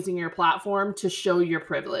not using your platform to show your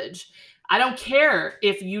privilege. I don't care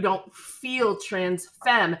if you don't feel trans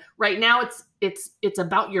femme. Right now, it's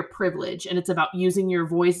about your privilege, and it's about using your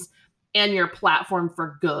voice and your platform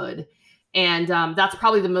for good. And that's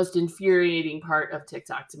probably the most infuriating part of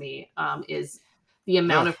TikTok to me, is the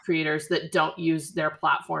amount of creators that don't use their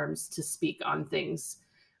platforms to speak on things,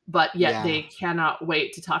 but yet they cannot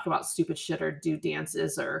wait to talk about stupid shit or do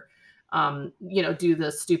dances or do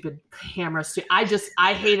the stupid camera.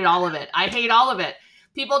 I hated all of it. I hate all of it.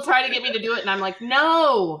 People try to get me to do it, and I'm like,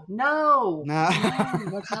 no, that's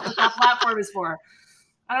not what that platform is for.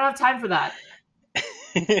 I don't have time for that.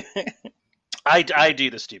 I do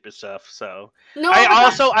the stupid stuff, so no.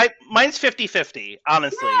 Mine's 50-50,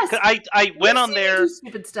 honestly. Yes. I went on there. Do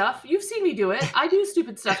stupid stuff. You've seen me do it. I do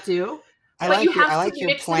stupid stuff too. I like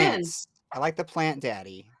your plants. I like the plant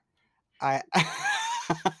daddy.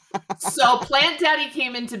 So Plant Daddy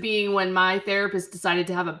came into being when my therapist decided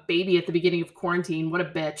to have a baby at the beginning of quarantine. What a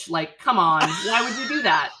bitch. Like, come on. Why would you do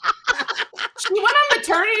that? She went on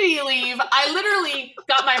maternity leave. I literally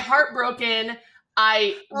got my heart broken.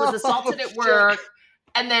 I was assaulted at work.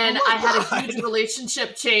 And then I had a huge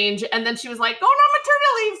relationship change. And then she was like, going on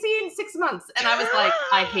maternity leave. See you in 6 months. And I was like,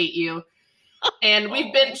 I hate you. And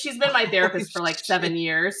she's been my therapist for like 7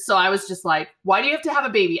 years. So I was just like, why do you have to have a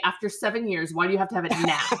baby after 7 years? Why do you have to have it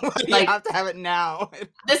now? You have to have it now.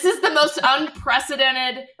 This is the most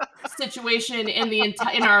unprecedented situation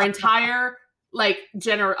in our entire like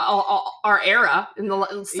our era in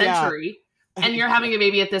the century. Yeah. And you're having a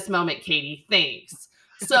baby at this moment, Katie. Thanks.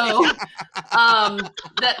 So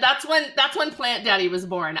that's when Plant Daddy was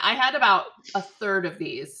born. I had about a third of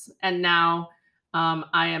these, and now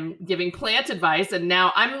I am giving plant advice, and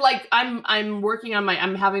now I'm working on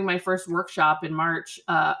I'm having my first workshop in March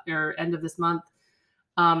or end of this month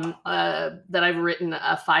that I've written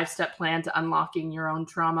a 5-step plan to unlocking your own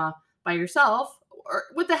trauma by yourself, or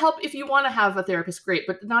with the help. If you want to have a therapist, great,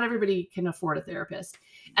 but not everybody can afford a therapist,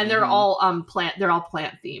 and they're all plant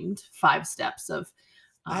themed 5 steps of.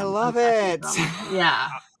 I love it. Yeah.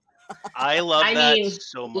 I love that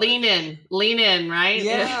so much. Lean in, right?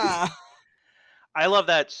 Yeah. I love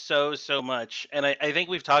that so much, and I think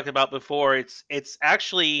we've talked about before. It's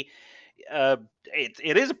actually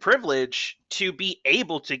it is a privilege to be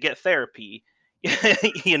able to get therapy.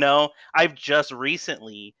 I've just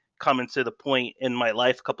recently come into the point in my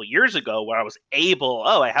life a couple years ago where I was able.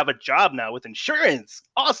 I have a job now with insurance.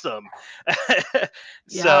 Awesome.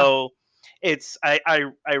 Yeah. So it's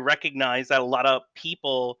I recognize that a lot of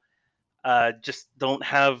people just don't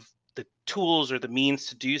have the tools or the means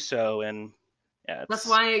to do so, and. Yeah, that's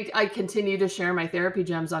why I continue to share my therapy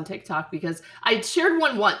gems on TikTok, because I shared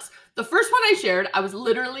one once. The first one I shared, I was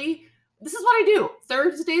literally, this is what I do.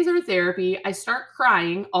 Thursdays are therapy. I start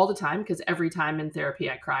crying all the time, because every time in therapy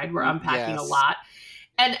I cried. We're unpacking a lot.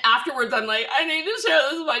 And afterwards, I'm like, I need to share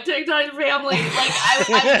this with my TikTok family.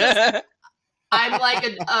 Like, I'm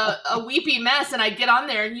like a weepy mess, and I get on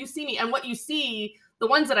there and you see me. And what you see, the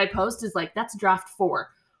ones that I post is like, that's draft 4.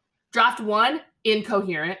 Draft 1,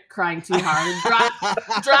 incoherent, crying too hard.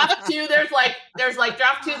 Draft 2, there's like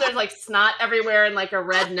draft 2, there's like snot everywhere and like a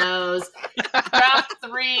red nose. Draft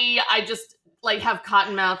 3, I just like have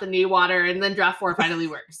cotton mouth and knee water, and then draft 4 finally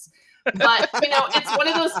works. But it's one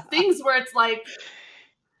of those things where it's like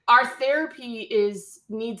our therapy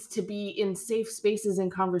needs to be in safe spaces and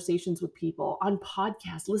conversations with people, on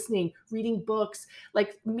podcasts, listening, reading books,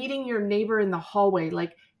 like meeting your neighbor in the hallway,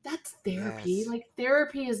 like. That's therapy. Yes. Like,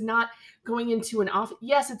 therapy is not going into an office.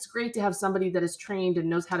 Yes, it's great to have somebody that is trained and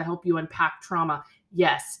knows how to help you unpack trauma.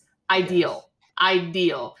 Yes, ideal.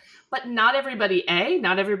 But not everybody, A,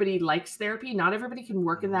 not everybody likes therapy. Not everybody can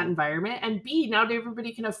work in that environment. And B, not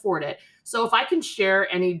everybody can afford it. So if I can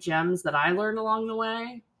share any gems that I learned along the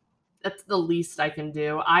way, that's the least I can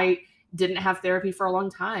do. I didn't have therapy for a long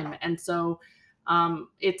time. And so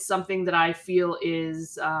it's something that I feel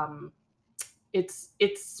is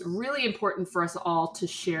It's really important for us all to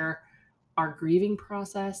share our grieving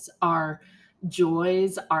process, our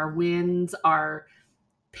joys, our wins, our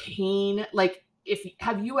pain. Like,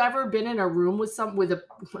 have you ever been in a room with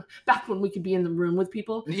back when we could be in the room with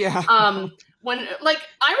people? Yeah. When, like,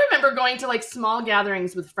 I remember going to like small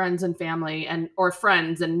gatherings with friends and family or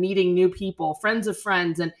friends and meeting new people, friends of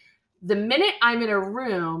friends. And the minute I'm in a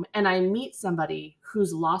room and I meet somebody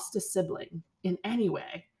who's lost a sibling in any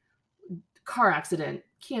way, car accident,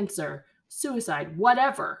 cancer, suicide,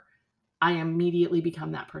 whatever, I immediately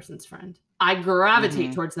become that person's friend. I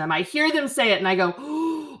gravitate towards them. I hear them say it and I go,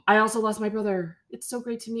 oh, I also lost my brother. It's so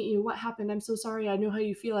great to meet you. What happened? I'm so sorry. I know how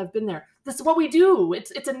you feel. I've been there. This is what we do.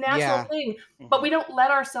 It's a natural thing, but we don't let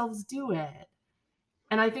ourselves do it.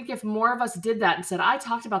 And I think if more of us did that and said, I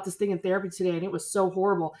talked about this thing in therapy today and it was so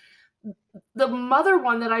horrible. The mother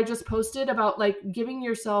one that I just posted about like giving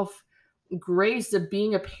yourself grace of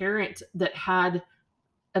being a parent that had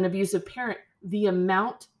an abusive parent, the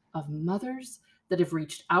amount of mothers that have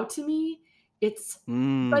reached out to me, it's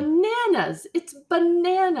bananas. It's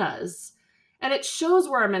bananas. And it shows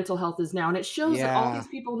where our mental health is now. And it shows that all these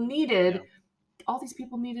people needed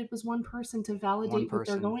was one person to validate what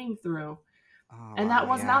they're going through. Oh, and that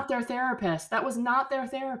was not their therapist. That was not their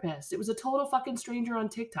therapist. It was a total fucking stranger on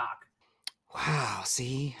TikTok. Wow.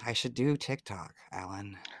 See, I should do TikTok,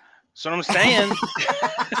 Alan. That's what I'm saying.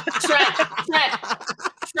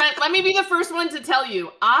 Trent, let me be the first one to tell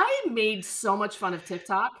you, I made so much fun of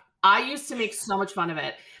TikTok. I used to make so much fun of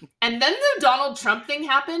it. And then the Donald Trump thing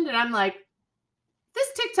happened, and I'm like, this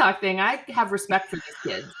TikTok thing, I have respect for these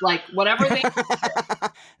kids. Like, whatever they...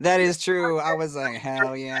 That is true. I was like,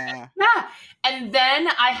 hell yeah. Yeah. And then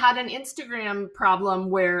I had an Instagram problem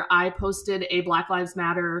where I posted a Black Lives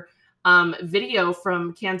Matter video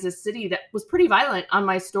from Kansas City that was pretty violent on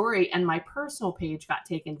my story, and my personal page got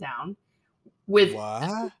taken down with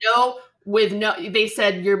they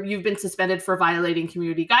said you've been suspended for violating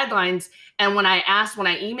community guidelines. And when I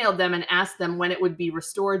emailed them and asked them when it would be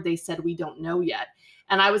restored, they said, we don't know yet.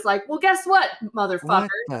 And I was like, well, guess what, motherfuckers?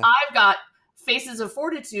 I've got Faces of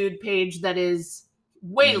Fortitude page that is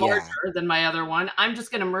way larger than my other one. I'm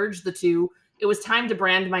just going to merge the two. It was time to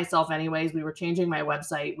brand myself anyways. We were changing my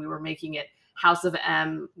website. We were making it House of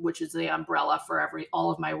M, which is the umbrella for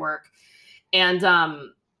all of my work. And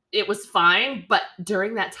it was fine. But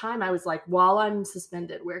during that time, I was like, while I'm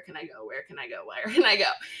suspended, where can I go? Where can I go? Where can I go?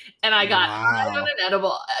 And I got on an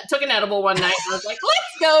edible, took an edible one night. And I was like,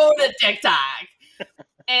 let's go to TikTok.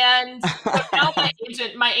 And now my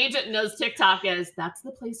agent knows TikTok as that's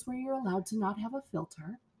the place where you're allowed to not have a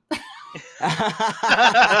filter. And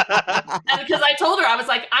because I told her, I was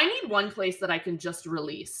like, I need one place that I can just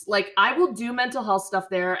release. Like, I will do mental health stuff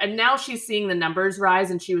there. And now she's seeing the numbers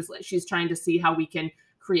rise, and she's trying to see how we can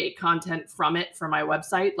create content from it for my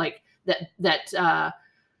website, like that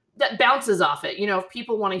bounces off it. You know, if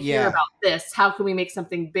people want to hear about this, how can we make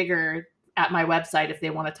something bigger at my website if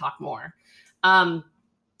they want to talk more? But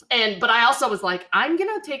I also was like, I'm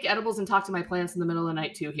going to take edibles and talk to my plants in the middle of the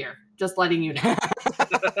night too here. Just letting you know.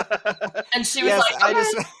 And she was like, okay.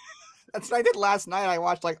 That's what I did last night. I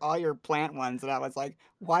watched like all your plant ones and I was like,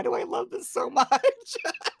 why do I love this so much?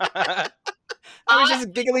 I was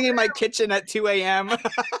just giggling in my kitchen at 2 a.m.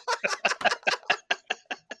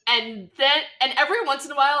 And every once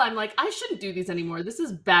in a while, I'm like, I shouldn't do these anymore. This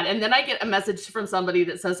is bad. And then I get a message from somebody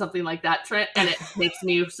that says something like that, Trent, and it makes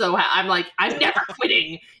me so I'm like, I'm never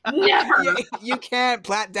quitting. Never. You can't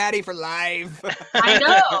plant daddy for life. I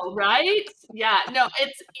know, right? Yeah. No,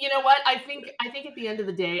 it's, you know what? I think at the end of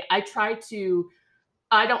the day, I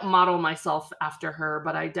don't model myself after her,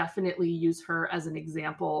 but I definitely use her as an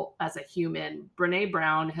example as a human. Brene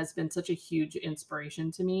Brown has been such a huge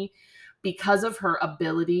inspiration to me because of her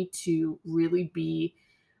ability to really be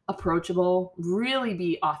approachable, really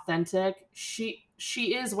be authentic. She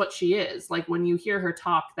is what she is. Like, when you hear her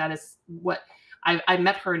talk, that is what I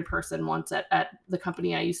met her in person once at the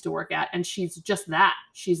company I used to work at, and she's just that.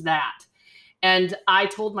 She's that. And I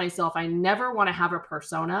told myself I never want to have a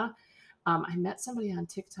persona. I met somebody on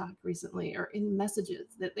TikTok recently, or in messages,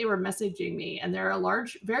 that they were messaging me, and they're a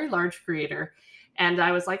very large creator. And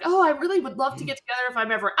I was like, oh, I really would love to get together if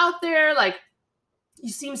I'm ever out there. Like,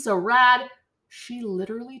 you seem so rad. She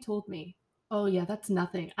literally told me, oh yeah, that's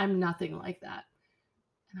nothing. I'm nothing like that.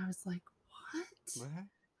 And I was like, what?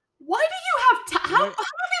 Why do you have how do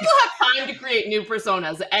people have time to create new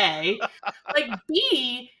personas? A, like,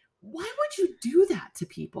 B, why would you do that to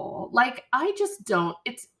people? Like, I just don't.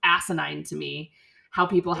 It's asinine to me how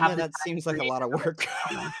people have that seems like a lot of work.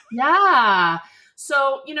 Yeah.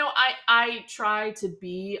 So, you know, I try to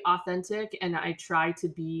be authentic, and I try to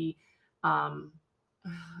be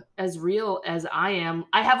as real as I am,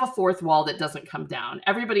 I have a fourth wall that doesn't come down.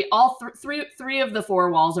 Everybody, all three of the 4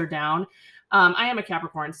 walls are down. I am a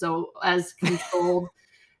Capricorn, so as controlled,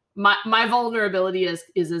 my vulnerability is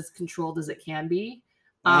as controlled as it can be.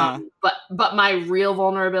 But my real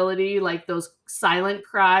vulnerability, like those silent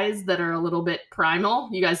cries that are a little bit primal,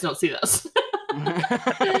 you guys don't see those.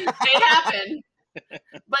 They happen.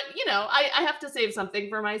 But I have to save something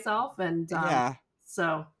for myself, and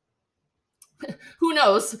so who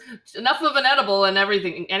knows? Enough of an edible and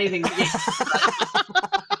anything.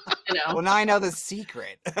 Well, now I know the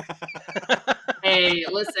secret. Hey,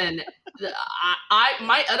 listen,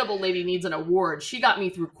 my edible lady needs an award. She got me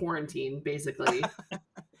through quarantine, basically.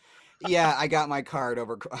 Yeah, I got my card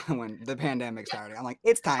over when the pandemic started. I'm like,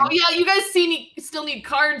 it's time. Oh yeah, you guys still need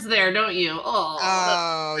cards there, don't you?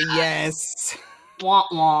 Oh yes. Wah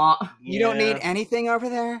wah. You don't need anything over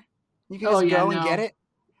there? You can just go and get it?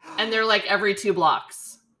 And they're like every 2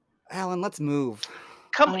 blocks. Alan, let's move.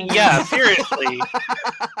 Yeah, seriously.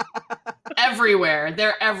 Everywhere.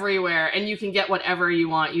 They're everywhere. And you can get whatever you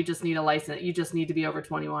want. You just need a license. You just need to be over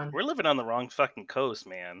 21. We're living on the wrong fucking coast,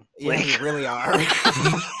 man. Yeah, we really are.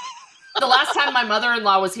 The last time my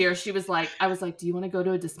mother-in-law was here, she was like, I was like, do you want to go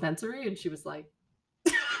to a dispensary? And she was like,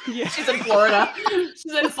 yeah. She's in Florida.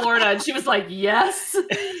 And she was like, yes.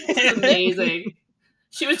 It's amazing.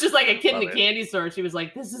 She was just like a kid in a candy store. She was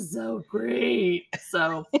like, this is so great.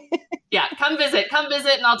 So yeah, come visit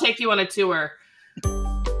and I'll take you on a tour.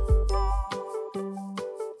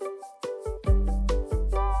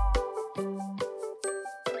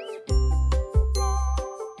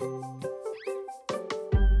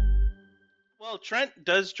 Well, Trent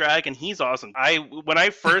does drag and he's awesome. When I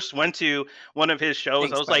first went to one of his shows,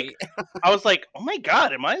 Thanks, I was like, oh my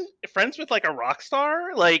God, am I friends with like a rock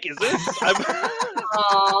star? Like, is this?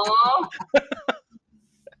 Aww.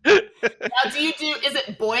 Now, is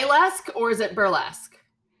it boylesque or is it burlesque?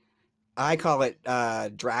 I call it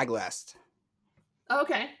draglesque.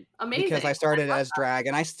 Okay, amazing. Because I started as drag,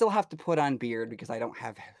 and I still have to put on beard because I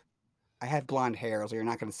have blonde hair, so you're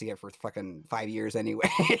not going to see it for fucking 5 years anyway,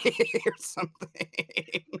 or something.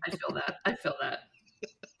 I feel that.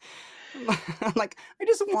 I'm like, I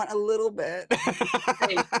just want a little bit.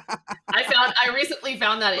 I recently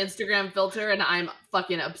found that Instagram filter, and I'm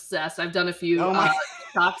fucking obsessed. I've done a few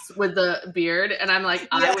TikToks with the beard, and I'm like,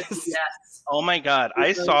 yes. Oh my God,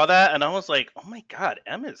 I saw that, and I was like, oh my God,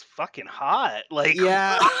 Emma's fucking hot. Like,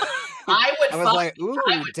 yeah. I was like, ooh,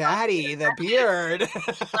 daddy, the beard.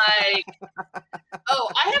 Like,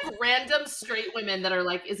 I have random straight women that are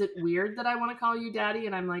like, is it weird that I want to call you daddy?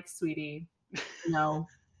 And I'm like, sweetie, no,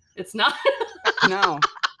 it's not. No,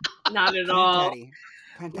 not at all. Daddy.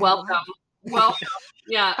 Welcome.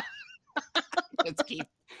 Yeah. Let's keep.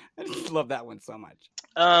 I just love that one so much.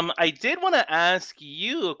 I did want to ask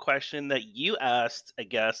you a question that you asked a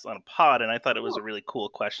guest on a pod, and I thought it was a really cool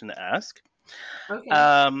question to ask.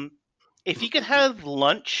 Okay. If you could have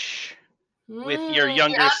lunch with your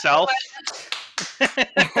younger self.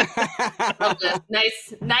 Love this.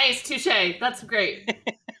 Nice, touche. That's great.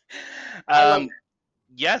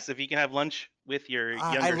 Yes, if you can have lunch with your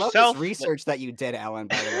younger self. I love this research that you did, Ellen,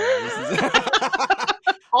 by the way.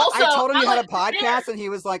 Also, I told him you had a podcast, and he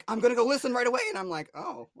was like, I'm going to go listen right away. And I'm like,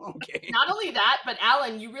 oh, okay. Not only that, but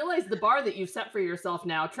Alan, you realize the bar that you've set for yourself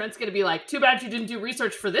now. Trent's going to be like, too bad you didn't do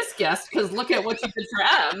research for this guest, because look at what you did for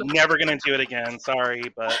Em. Never going to do it again. Sorry,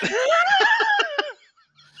 but...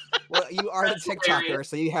 Well, you are the TikToker, hilarious.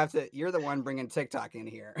 So you're the one bringing TikTok in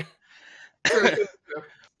here. True.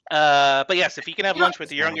 But yes, if you can have lunch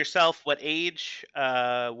with your younger self, what age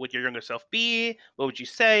would your younger self be? What would you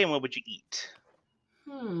say, and what would you eat?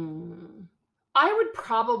 I would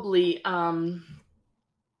probably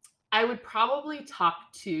talk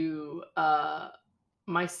to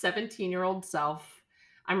my 17-year-old self.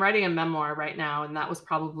 I'm writing a memoir right now, and that was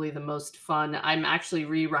probably the most fun. I'm actually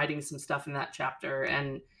rewriting some stuff in that chapter,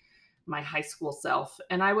 and my high school self.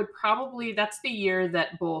 And I would that's the year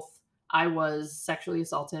that both I was sexually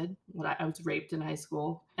assaulted, when I was raped in high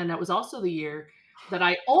school, and it was also the year that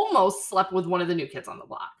I almost slept with one of the new kids on the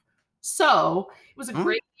block. So it was a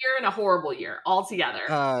great year and a horrible year altogether.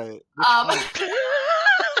 The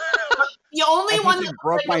only one that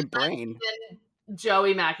broke my brain.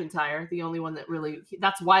 Joey McIntyre, the only one that really.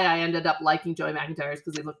 That's why I ended up liking Joey McIntyre,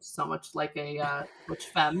 because he looked so much like a butch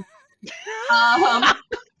femme. Think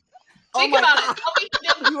about it. Tell me he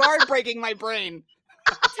didn't. You are breaking my brain.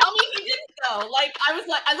 Tell me he didn't though. Like I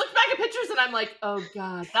looked back at pictures and I'm like, oh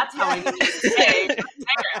God, that's how I knew it.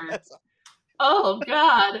 Oh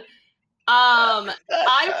God. I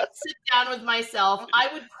would sit down with myself. I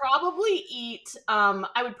would probably eat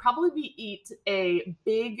a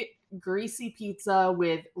big greasy pizza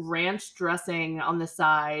with ranch dressing on the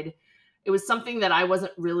side. It was something that I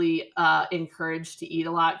wasn't really encouraged to eat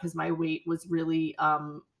a lot because my weight was really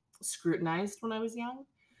scrutinized when I was young.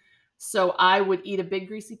 So I would eat a big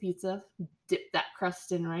greasy pizza, dip that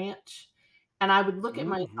crust in ranch, and I would look at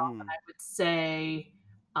myself and I would say,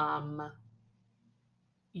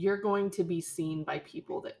 you're going to be seen by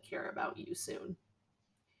people that care about you soon.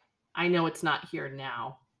 I know it's not here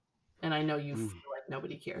now, and I know you feel like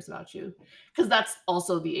nobody cares about you, because that's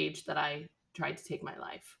also the age that I tried to take my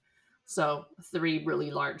life. So 3 really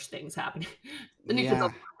large things happening. The nuclear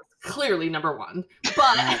was clearly number 1,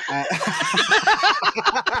 but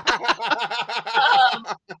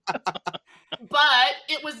but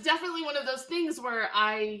it was definitely one of those things where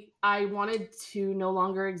I wanted to no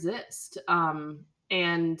longer exist.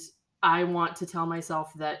 And I want to tell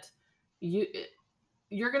myself that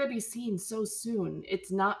you're going to be seen so soon.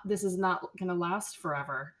 This is not going to last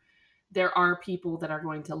forever. There are people that are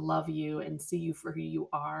going to love you and see you for who you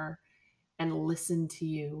are and listen to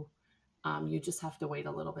you. You just have to wait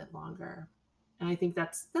a little bit longer. And I think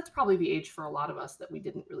that's probably the age for a lot of us that we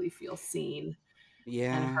didn't really feel seen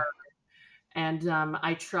and heard. And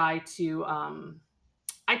I try to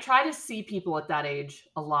see people at that age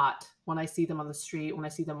a lot when I see them on the street, when I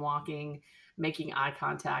see them walking, making eye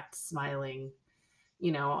contact, smiling.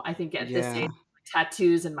 I think at this age,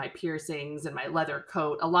 tattoos and my piercings and my leather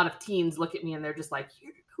coat, a lot of teens look at me and they're just like,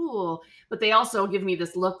 you're cool. But they also give me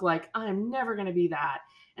this look like I'm never going to be that.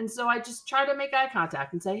 And so I just try to make eye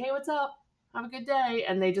contact and say, hey, what's up? Have a good day.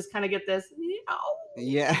 And they just kind of get this,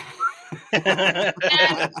 Yeah. And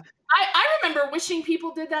I remember wishing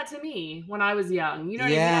people did that to me when I was young. You know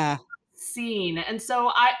what I mean? Seen. And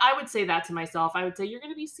so I would say that to myself. I would say, you're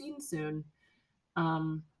going to be seen soon.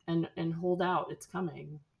 And hold out. It's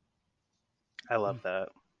coming. I love that.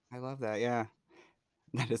 I love that. Yeah.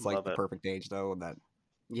 That is like the perfect age though.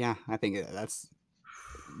 I think that's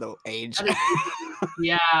the age.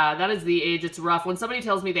 That is the age. It's rough. When somebody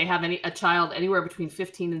tells me they have a child anywhere between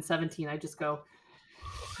 15 and 17, I just go,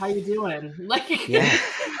 how you doing? Like,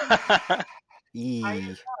 how you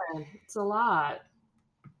doing? It's a lot.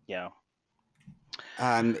 Yeah.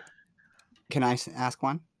 Can I ask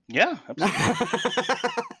one? Yeah, absolutely.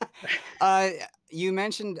 You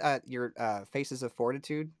mentioned your Faces of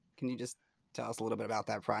Fortitude. Can you just tell us a little bit about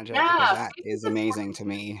that project? Yeah, because that is amazing to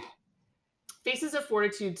me. Faces of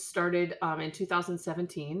Fortitude started in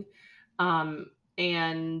 2017.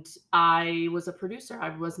 And I was a producer. I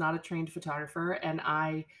was not a trained photographer. And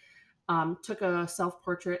I took a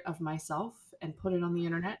self-portrait of myself and put it on the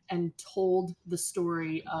internet and told the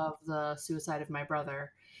story of the suicide of my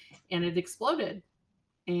brother. And it exploded.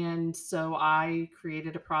 And so I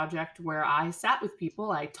created a project where I sat with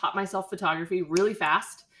people. I taught myself photography really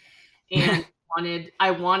fast. And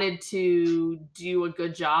I wanted to do a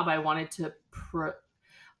good job. I wanted to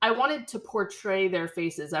portray their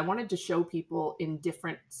faces. I wanted to show people in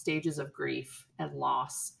different stages of grief and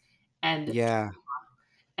loss and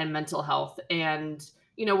mental health. And,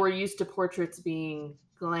 we're used to portraits being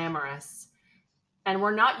glamorous, and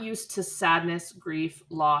we're not used to sadness, grief,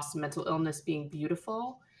 loss, mental illness being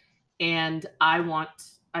beautiful. And I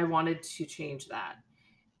wanted to change that.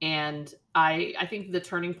 And I think the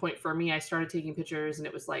turning point for me, I started taking pictures, and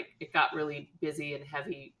it was like, it got really busy and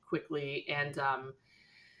heavy quickly. And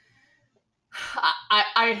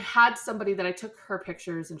I had somebody that I took her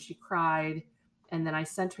pictures, and she cried. And then I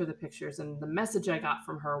sent her the pictures, and the message I got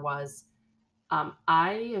from her was,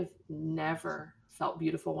 I have never felt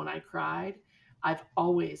beautiful when I cried. I've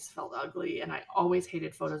always felt ugly, and I always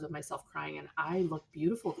hated photos of myself crying, and I look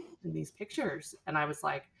beautiful in these pictures. And I was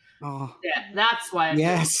like, that's why.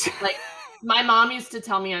 Like, my mom used to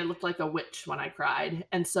tell me I looked like a witch when I cried.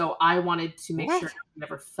 And so I wanted to make sure I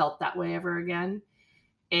never felt that way ever again.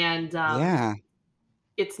 And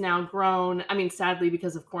it's now grown. I mean, sadly,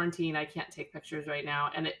 because of quarantine, I can't take pictures right now.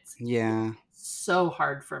 And it's so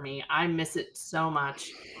hard for me. I miss it so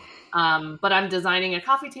much. But I'm designing a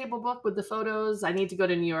coffee table book with the photos. I need to go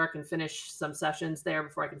to New York and finish some sessions there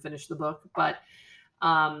before I can finish the book. But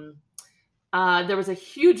there was a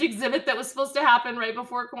huge exhibit that was supposed to happen right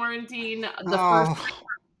before quarantine.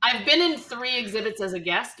 I've been in 3 exhibits as a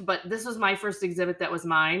guest, but this was my first exhibit that was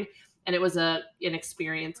mine. And it was an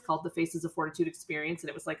experience called the Faces of Fortitude experience. And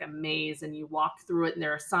it was like a maze, and you walk through it, and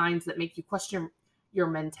there are signs that make you question your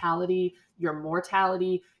mentality, your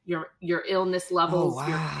mortality, your illness levels,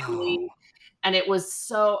 your healing. And it was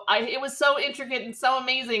so intricate and so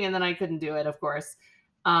amazing. And then I couldn't do it, of course.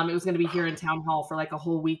 It was going to be here in Town Hall for like a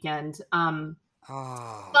whole weekend.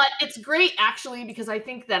 Oh. But it's great, actually, because I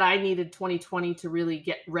think that I needed 2020 to really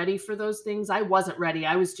get ready for those things. I wasn't ready.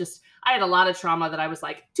 I had a lot of trauma that I was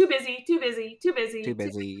like, too busy.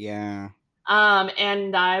 Yeah.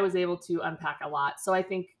 And I was able to unpack a lot. So I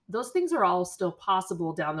think those things are all still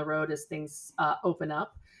possible down the road as things open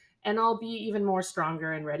up. And I'll be even more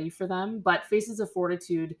stronger and ready for them. But Faces of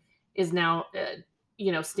Fortitude is now,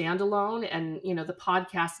 standalone. And, the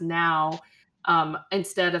podcast now,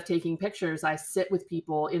 instead of taking pictures, I sit with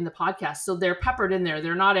people in the podcast. So they're peppered in there.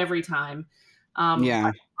 They're not every time.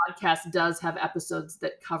 Yeah. The podcast does have episodes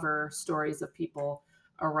that cover stories of people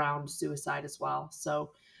around suicide as well.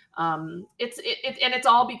 So it's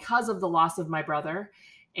all because of the loss of my brother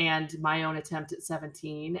and my own attempt at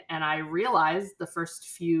 17. And I realized the first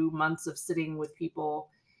few months of sitting with people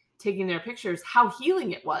taking their pictures, how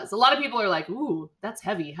healing it was. A lot of people are like, ooh, that's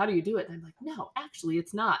heavy. How do you do it? And I'm like, no, actually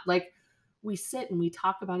it's not. Like, we sit and we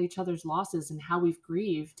talk about each other's losses and how we've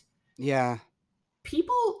grieved. Yeah.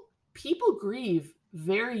 People grieve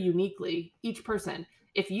very uniquely, each person.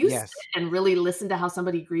 If you sit and really listen to how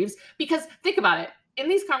somebody grieves, because think about it, in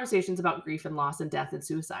these conversations about grief and loss and death and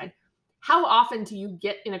suicide, how often do you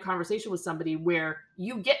get in a conversation with somebody where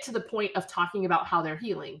you get to the point of talking about how they're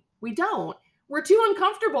healing? We don't. We're too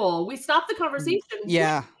uncomfortable. We stop the conversation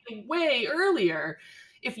way earlier.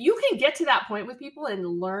 If you can get to that point with people and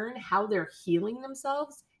learn how they're healing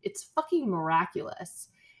themselves, it's fucking miraculous.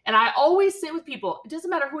 And I always sit with people, it doesn't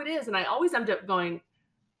matter who it is, and I always end up going,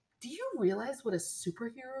 do you realize what a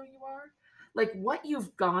superhero you are? Like what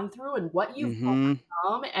you've gone through and what you've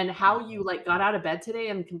overcome and how you like got out of bed today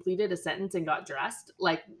and completed a sentence and got dressed.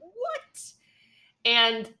 Like what?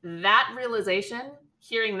 And that realization,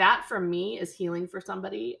 hearing that from me is healing for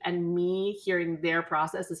somebody, and me hearing their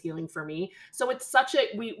process is healing for me. So it's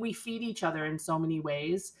we feed each other in so many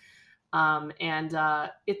ways. And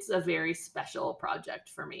it's a very special project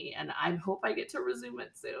for me, and I hope I get to resume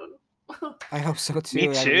it soon. I hope so too.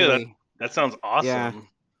 Me too. That sounds awesome. Yeah.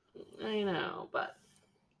 I know, but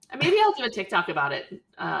maybe I'll do a TikTok about it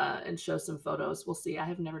and show some photos. We'll see. I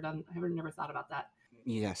have never thought about that.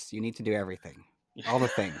 Yes, you need to do everything. All the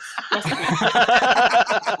things.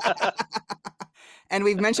 And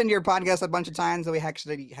we've mentioned your podcast a bunch of times, but we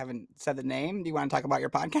actually haven't said the name. Do you want to talk about your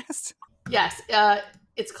podcast? Yes.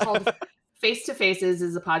 It's called Face to Faces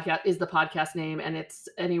is the podcast name, and it's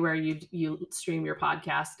anywhere you stream your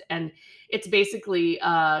podcast. And it's basically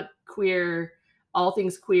queer, all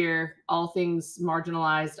things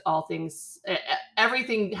marginalized, all things,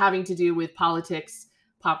 everything having to do with politics,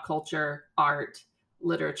 pop culture, art,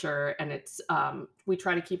 literature. And it's we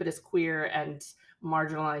try to keep it as queer and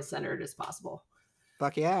marginalized centered as possible.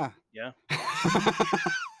 Fuck yeah. Yeah.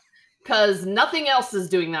 Because nothing else is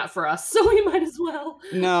doing that for us, so we might as well.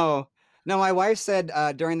 No, my wife said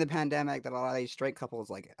during the pandemic that a lot of these straight couples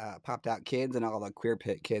like popped out kids, and all the queer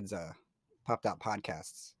kids popped out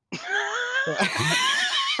podcasts.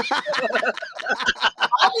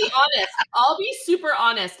 I'll be super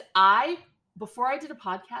honest. Before I did a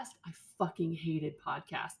podcast, I fucking hated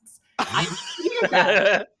podcasts. I hated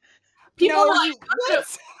that. People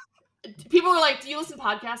were like, do you listen to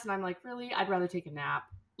podcasts? And I'm like, really? I'd rather take a nap.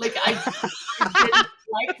 Like, I didn't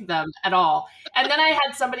like them at all. And then I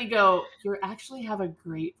had somebody go, you actually have a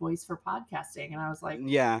great voice for podcasting. And I was like,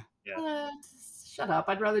 yeah. Shut up.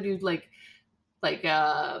 I'd rather do like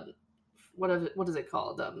what is it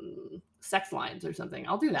called? Sex lines or something.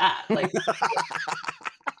 I'll do that. Like,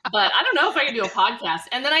 but I don't know if I can do a podcast.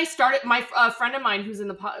 And then I started, my friend of mine who's in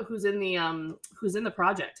the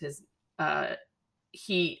project,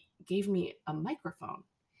 he gave me a microphone,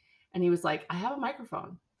 and he was like, I have a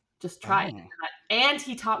microphone, just try it. And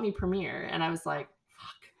he taught me Premiere, and I was like,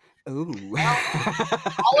 fuck. Ooh.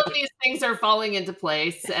 All of these things are falling into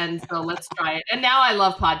place, and so let's try it. And now I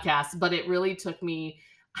love podcasts, but it really took my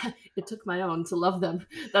own to love them.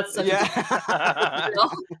 That's such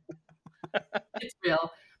it's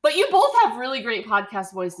real. But you both have really great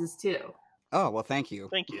podcast voices too. Oh, well, thank you.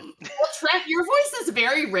 Thank you. Well, Trent, your voice is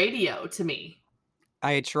very radio to me.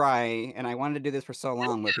 I try, and I wanted to do this for so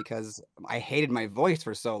long, but because I hated my voice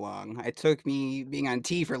for so long, it took me being on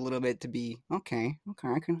T for a little bit to be okay.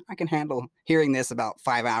 I can handle hearing this about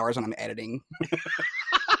 5 hours when I'm editing.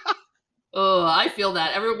 Oh, I feel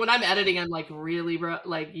that. When I'm editing, I'm like, really, bro?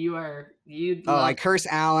 Like, I curse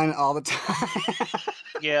Alan all the time.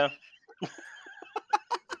 Yeah.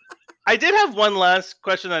 I did have one last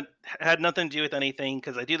question that had nothing to do with anything,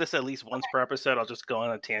 because I do this at least once per episode. I'll just go on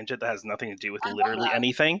a tangent that has nothing to do with literally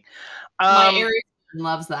anything. My area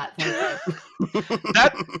loves that. Thank you.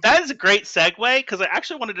 That is a great segue, because I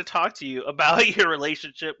actually wanted to talk to you about your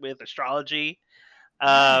relationship with astrology.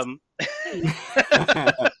 It's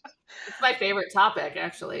my favorite topic,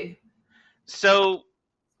 actually. So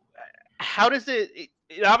how does it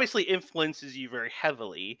obviously influences you very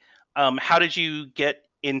heavily. How did you get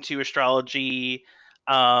into astrology?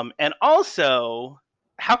 And also,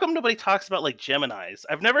 how come nobody talks about like Geminis?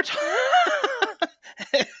 I've never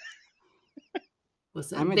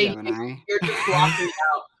Listen, I'm a Gemini. you're just blocking it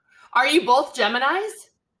out. Are you both Geminis?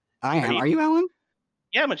 I am. Are you, Ellen?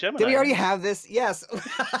 Yeah, I'm a Gemini. Did we already have this? Yes.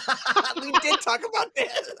 We did talk about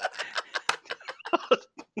this.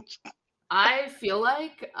 I feel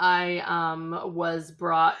like I was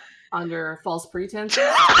brought under false pretenses.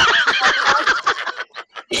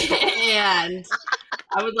 And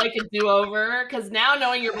I would like a do-over, because now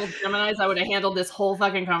knowing you're both Geminis, I would have handled this whole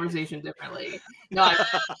fucking conversation differently. No,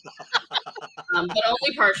 but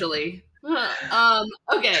only partially.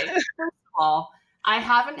 Okay, first of all, I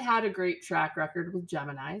haven't had a great track record with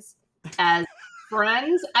Geminis. As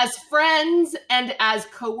friends and as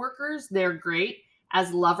coworkers, they're great.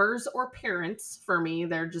 As lovers or parents, for me,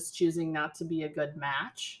 they're just choosing not to be a good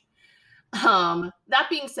match. That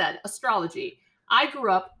being said, astrology. I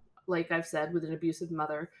grew up, like I've said, with an abusive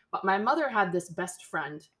mother, but my mother had this best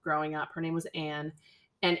friend growing up. Her name was Anne,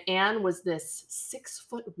 and Anne was this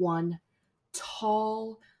 6'1",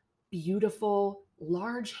 tall, beautiful,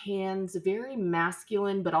 large hands, very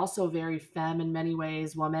masculine, but also very femme in many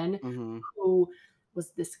ways woman, who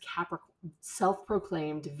was this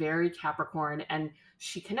self-proclaimed very Capricorn. And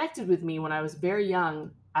she connected with me when I was very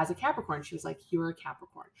young as a Capricorn. She was like, you're a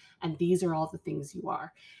Capricorn, and these are all the things you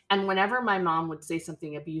are. And whenever my mom would say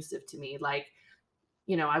something abusive to me, like,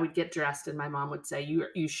 I would get dressed and my mom would say,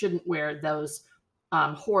 you shouldn't wear those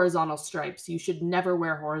horizontal stripes. You should never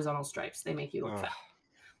wear horizontal stripes. They make you look fat.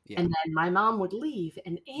 Yeah. And then my mom would leave,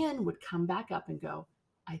 and Anne would come back up and go,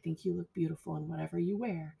 I think you look beautiful in whatever you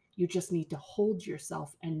wear. You just need to hold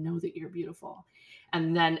yourself and know that you're beautiful.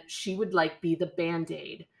 And then she would like be the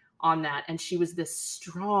Band-Aid on that. And she was this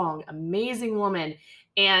strong, amazing woman.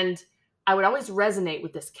 And I would always resonate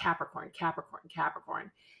with this Capricorn.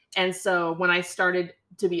 And so when I started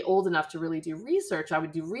to be old enough to really do research, I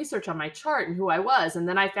would do research on my chart and who I was. And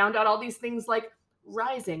then I found out all these things like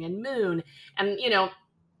rising and moon. And,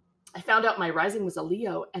 I found out my rising was a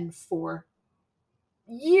Leo. And for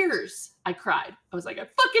years, I cried. I was like, I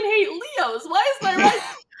fucking hate Leos. Why is my rising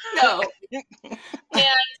Leo? And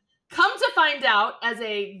come to find out, as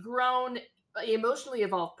a grown, emotionally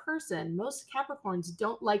evolved person, most Capricorns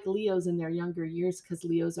don't like Leos in their younger years, because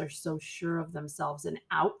Leos are so sure of themselves and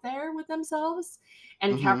out there with themselves.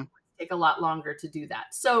 And Capricorns take a lot longer to do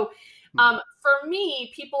that. So for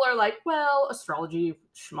me, people are like, well, astrology,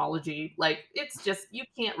 schmology, like, it's just, you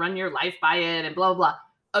can't run your life by it and blah, blah, blah.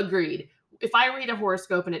 Agreed. If I read a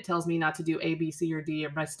horoscope and it tells me not to do A, B, C, or D,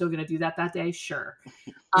 am I still going to do that day? Sure.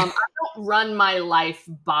 I don't run my life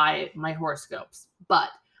by my horoscopes, but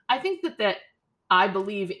I think that I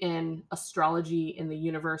believe in astrology, in the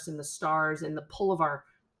universe, in the stars, in the pull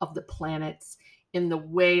of the planets, in the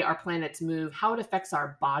way our planets move, how it affects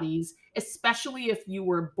our bodies, especially if you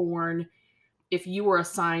were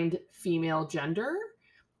assigned female gender.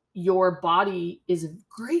 Your body is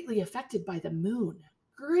greatly affected by the moon,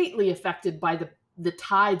 greatly affected by the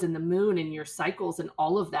tides and the moon and your cycles and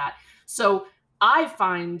all of that. So I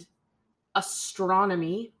find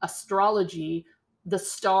astronomy, astrology, the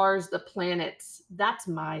stars, the planets, that's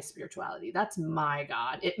my spirituality. That's my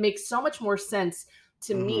God. It makes so much more sense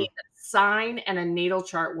to me that sign and a natal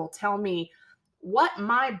chart will tell me what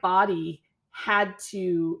my body had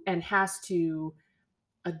to and has to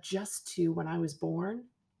adjust to when I was born.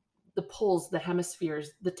 The poles, the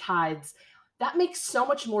hemispheres, the tides, that makes so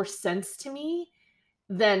much more sense to me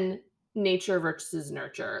than nature versus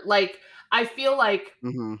nurture. Like, I feel like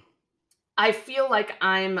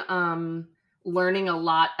I'm learning a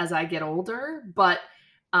lot as I get older, but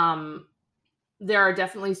there are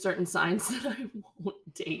definitely certain signs that I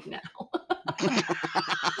won't date now.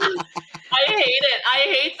 I hate it. I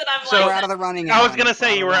hate that I'm we're out of the running. I was going to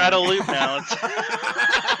say you were out of loop now.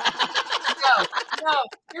 No,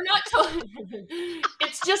 you're not.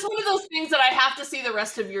 It's just one of those things that I have to see the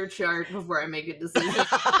rest of your chart before I make a decision.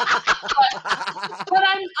 but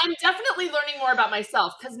I'm definitely learning more about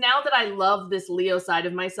myself, because now that I love this Leo side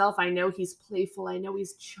of myself, I know he's playful. I know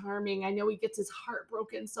he's charming. I know he gets his heart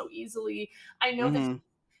broken so easily. I know that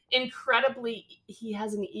incredibly, he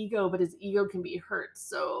has an ego, but his ego can be hurt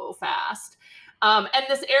so fast. And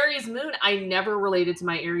this Aries moon, I never related to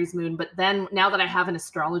my Aries moon, but then now that I have an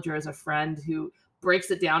astrologer as a friend who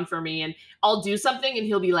breaks it down for me, and I'll do something and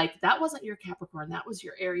he'll be like, that wasn't your Capricorn, that was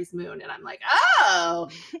your Aries moon. And I'm like, oh,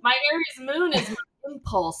 my Aries moon is my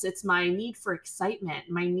impulse. It's my need for excitement,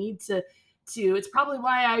 my need to, it's probably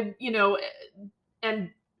why I,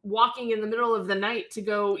 am walking in the middle of the night to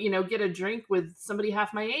go, get a drink with somebody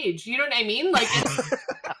half my age. You know what I mean? Like,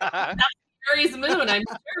 that's Aries moon, I'm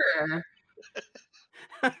sure.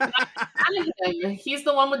 He's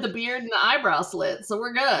the one with the beard and the eyebrow slit, so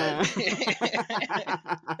we're good.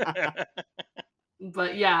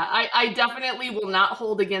 But yeah, I definitely will not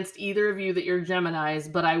hold against either of you that you're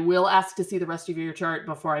Geminis, but I will ask to see the rest of your chart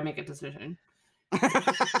before I make a decision.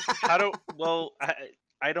 I don't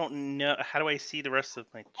know. How do I see the rest of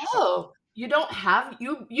my chart? Oh, you don't have,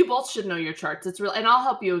 you both should know your charts. It's real, and I'll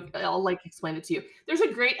help you. I'll explain it to you. There's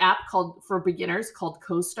a great app for beginners called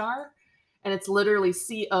CoStar. And it's literally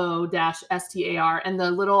CO-STAR. And the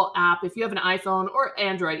little app, if you have an iPhone or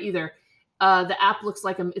Android either, the app looks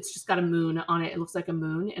like it's just got a moon on it. It looks like a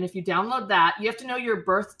moon. And if you download that, you have to know your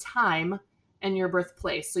birth time and your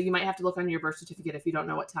birthplace. So you might have to look on your birth certificate if you don't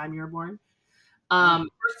know what time you were born.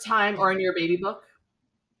 Birth time, or in your baby book.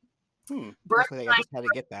 Birth time. I just had to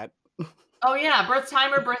get that. Oh yeah, birth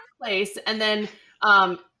time or birthplace. And then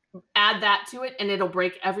add that to it, and it'll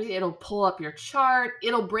break everything. It'll pull up your chart.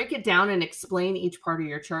 It'll break it down and explain each part of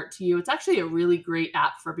your chart to you. It's actually a really great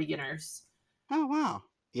app for beginners. Oh, wow.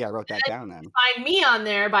 Yeah, I wrote that down then. Find me on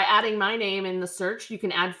there by adding my name in the search. You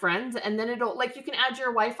can add friends, and then it'll, you can add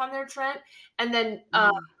your wife on there, Trent, and then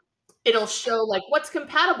it'll show what's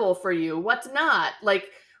compatible for you, what's not,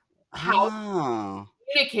 how to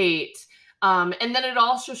communicate. And then it'll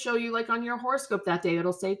also show you on your horoscope that day,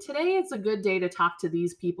 it'll say, today it's a good day to talk to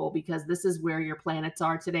these people because this is where your planets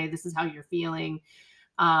are today. This is how you're feeling.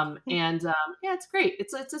 Yeah, it's great.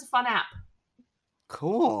 It's a fun app.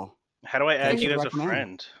 Cool. How do I add you as a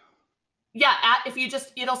friend? Yeah.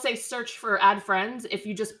 It'll say search for add friends. If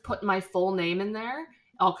you just put my full name in there,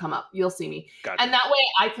 I'll come up. You'll see me. Gotcha. And that way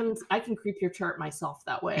I can creep your chart myself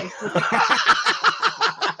that way.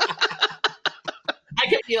 I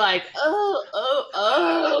could be like, oh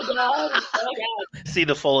God. See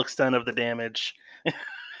the full extent of the damage.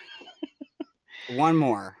 One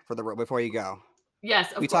more before you go.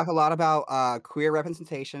 Yes, we talk a lot about queer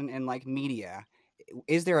representation in media.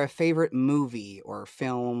 Is there a favorite movie or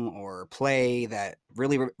film or play that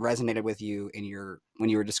really resonated with you when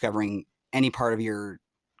you were discovering any part of your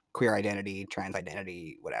queer identity, trans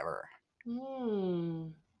identity, whatever?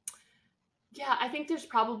 Yeah, I think there's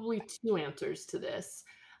probably two answers to this.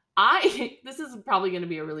 This is probably going to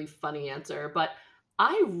be a really funny answer, but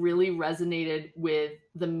I really resonated with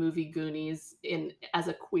the movie Goonies as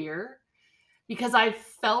a queer, because I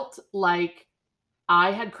felt like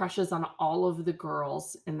I had crushes on all of the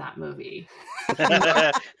girls in that movie.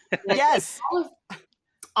 Yes.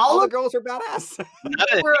 All the girls are badass.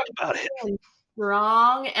 They were about it.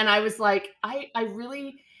 Strong, and I was like, I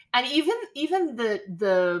really, and even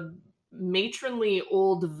the matronly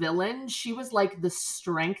old villain, she was the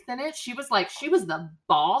strength in it. She was the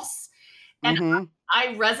boss, and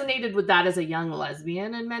I resonated with that as a young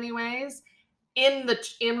lesbian in many ways.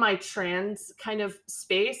 In my trans kind of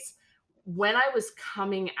space, when I was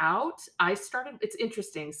coming out, it's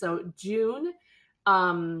interesting. So June,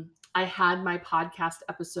 I had my podcast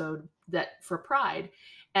episode for Pride.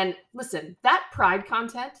 And listen, that Pride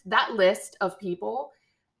content, that list of people,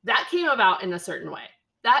 that came about in a certain way.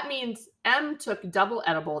 That means M took double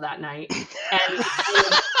edible that night. And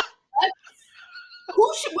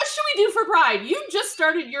what should we do for Pride? You just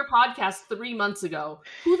started your podcast 3 months ago.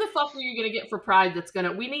 Who the fuck are you going to get for Pride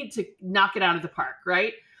we need to knock it out of the park,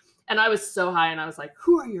 right? And I was so high, and I was like,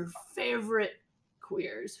 who are your favorite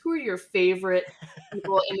queers? Who are your favorite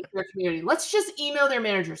people in the queer community? Let's just email their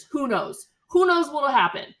managers. Who knows? Who knows what will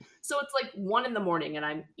happen? So it's 1 a.m, and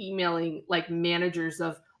I'm emailing managers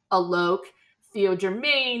of Alok, Theo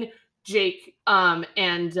Germain, Jake,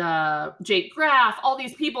 and Jake Graff, all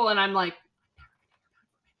these people, and I'm like,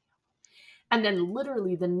 and then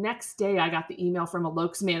literally the next day I got the email from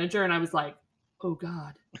Alok's manager, and I was like, oh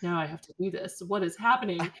God, now I have to do this. What is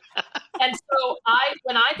happening? And so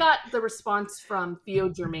when I got the response from Theo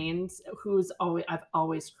Germain's, I've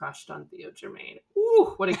always crushed on Theo Germain.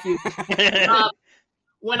 Ooh, what a cute.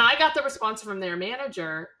 When I got the response from their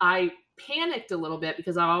manager, I panicked a little bit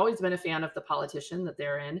because I've always been a fan of The Politician that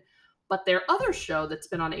they're in. But their other show that's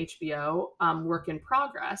been on HBO, Work in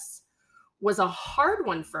Progress, was a hard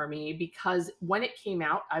one for me because when it came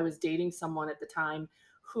out, I was dating someone at the time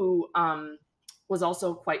who was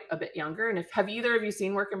also quite a bit younger. And have either of you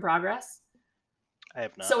seen Work in Progress? I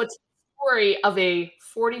have not. So it's a story of a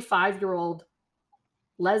 45-year-old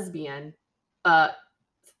lesbian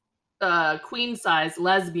queen size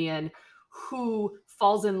lesbian who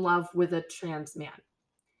falls in love with a trans man,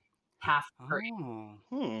 half her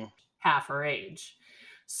age.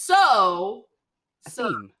 So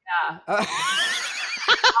yeah.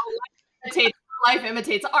 Life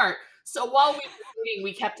imitates art. So while we were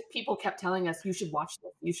waiting, people kept telling us, you should watch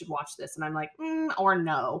this, you should watch this. And I'm like, or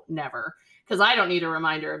no, never. Because I don't need a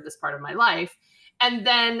reminder of this part of my life. And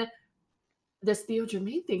then this Theo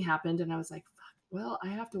Germain thing happened, and I was like, fuck, well, I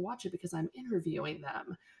have to watch it because I'm interviewing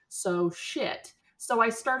them. So shit. So I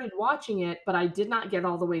started watching it, but I did not get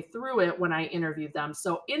all the way through it when I interviewed them.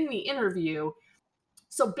 So in the interview,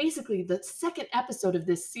 so basically the second episode of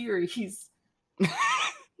this series,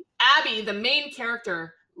 Abby, the main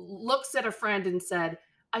character, looks at a friend and said,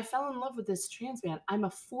 I fell in love with this trans man. I'm a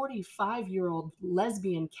 45-year-old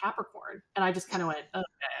lesbian Capricorn. And I just kind of went, okay,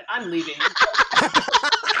 I'm leaving.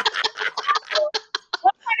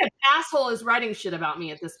 What kind of asshole is writing shit about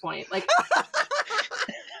me at this point? Like,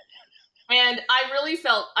 and I really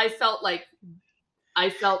felt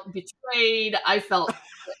betrayed. I felt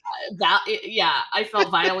I felt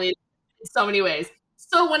violated in so many ways.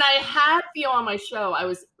 So when I had Theo on my show, I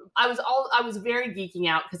was very geeking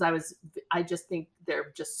out because I just think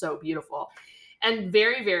they're just so beautiful and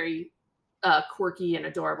very, very quirky and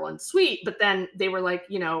adorable and sweet. But then they were like,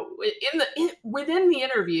 within the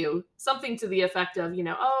interview, something to the effect of,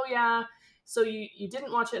 oh yeah, so you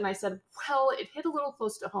didn't watch it. And I said, well, it hit a little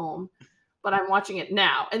close to home, but I'm watching it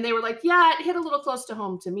now. And they were like, yeah, it hit a little close to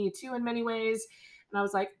home to me too in many ways. And I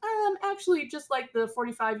was like, actually just like the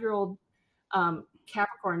 45-year-old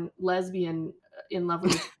Capricorn lesbian in love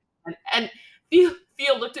with me. And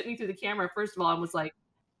Theo looked at me through the camera, first of all, and was like,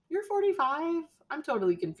 you're 45? I'm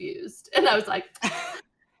totally confused. And I was like,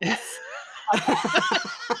 yes.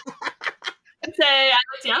 Say, I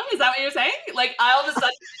looked young? Is that what you're saying? Like, I all of a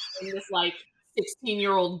sudden this like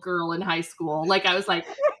 16-year-old girl in high school. Like, I was like,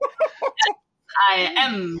 yes, I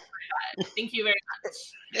am 45. Thank you very much.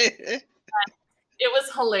 It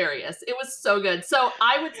was hilarious. It was so good. So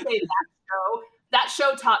I would say that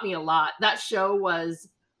show taught me a lot. That show was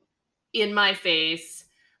in my face,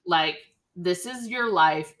 like, this is your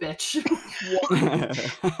life, bitch.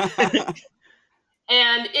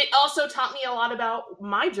 And it also taught me a lot about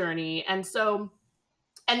my journey. And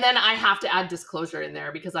then I have to add Disclosure in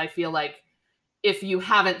there because I feel like if you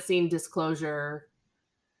haven't seen Disclosure,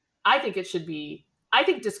 I think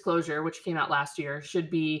Disclosure, which came out last year, should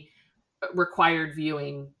be required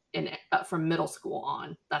viewing from middle school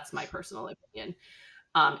on. That's my personal opinion.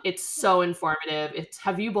 It's so informative.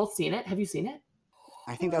 Have you both seen it? Have you seen it?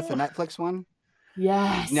 I think that's the Netflix one.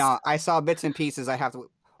 Yes. No, I saw bits and pieces.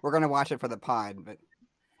 We're going to watch it for the pod, but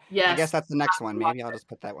yes, I guess that's the next one. Maybe I'll just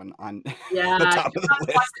put that one on the top of the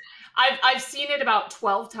list. I've seen it about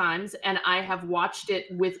 12 times, and I have watched it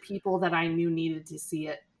with people that I knew needed to see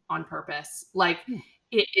it on purpose. Like,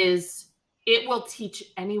 it will teach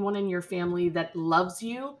anyone in your family that loves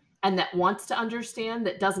you and that wants to understand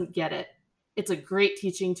that doesn't get it. It's a great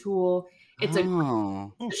teaching tool. It's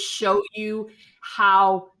to show you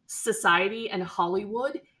how society and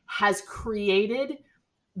Hollywood has created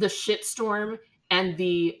the shitstorm and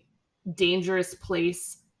the dangerous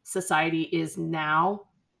place society is now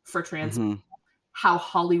for trans people, how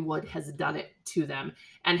Hollywood has done it to them,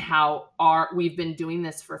 and how we've been doing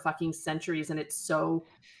this for fucking centuries, and it's so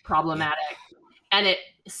problematic. And it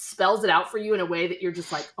spells it out for you in a way that you're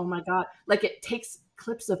just like, oh my God. Like, it takes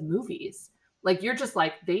clips of movies. Like, you're just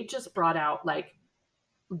like, they just brought out like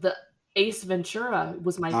the Ace Ventura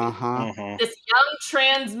was my favorite. This young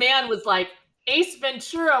trans man was like, Ace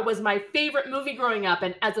Ventura was my favorite movie growing up.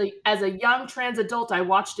 And as a young trans adult, I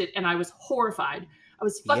watched it and I was horrified. I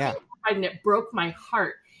was fucking horrified, and it broke my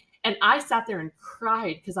heart. And I sat there and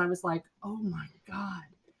cried because I was like, oh my God.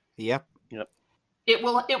 Yep. It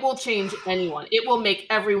will change anyone. It will make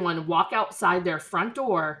everyone walk outside their front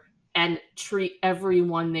door and treat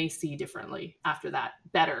everyone they see differently after that.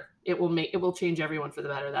 Better. It will change everyone for the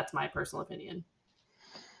better. That's my personal opinion.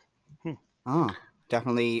 Oh,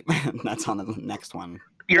 definitely. That's on the next one.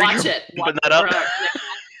 Watch it. Putting that up.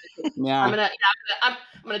 Yeah. I'm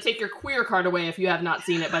gonna take your queer card away if you have not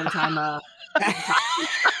seen it by the time.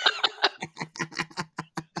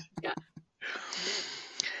 Yeah.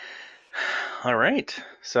 All right.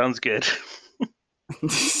 Sounds good.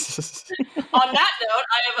 On that note,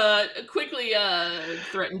 I have quickly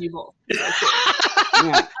threatened you both.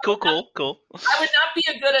 Cool. I would not be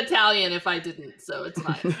a good Italian if I didn't, so it's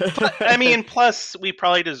fine. But, I mean, plus we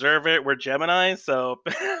probably deserve it. We're Gemini, so.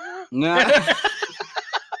 No.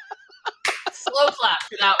 Slow clap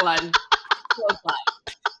for that one. Slow clap.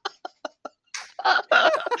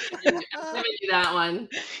 that one.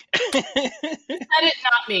 You said it,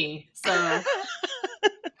 not me. So.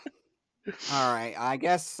 All right. I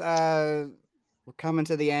guess we're coming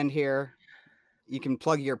to the end here. You can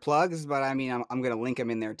plug your plugs, but I mean, I'm going to link them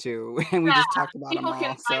in there too. And we just talked about them all. People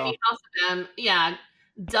can find me House of M. Yeah.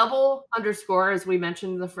 _, as we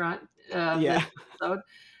mentioned in the front of this episode.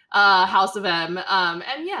 House of M.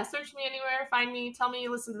 And yeah, search me anywhere, find me, tell me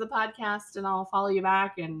you listen to the podcast, and I'll follow you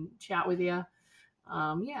back and chat with you.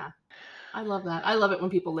 Yeah, I love that. I love it when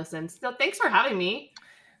people listen. So thanks for having me.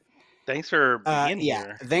 Thanks for being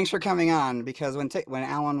here. Thanks for coming on, because when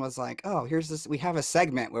Alan was like, oh, here's this, we have a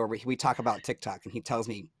segment where we talk about TikTok, and he tells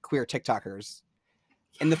me queer TikTokers.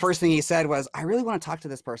 And the first thing he said was, I really want to talk to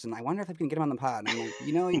this person. I wonder if I can get him on the pod. And I'm like,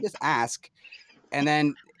 you just ask. And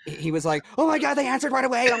then he was like, oh my God, they answered right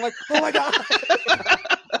away. And I'm like, oh my God.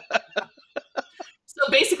 So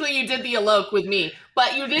basically you did the Alok with me,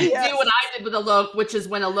 but you didn't do what I did with Alok, which is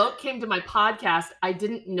when Alok came to my podcast, I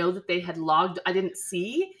didn't know that they had logged. I didn't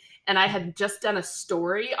see. And I had just done a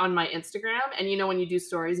story on my Instagram. And when you do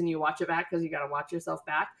stories and you watch it back, because you got to watch yourself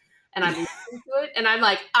back. And I'm listening to it. And I'm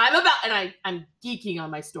like, I'm geeking on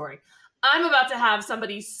my story. I'm about to have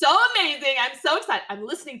somebody so amazing. I'm so excited. I'm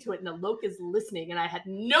listening to it, and Alok is listening, and I had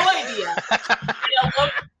no idea. And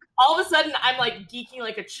Alok, all of a sudden, I'm like geeking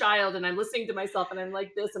like a child, and I'm listening to myself, and I'm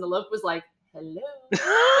like this, and Alok was like, hello.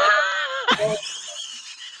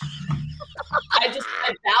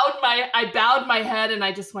 I bowed my head, and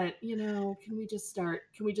I just went, can we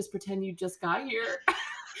just pretend you just got here?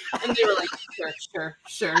 And they were like,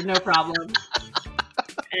 sure, no problem.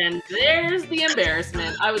 And there's the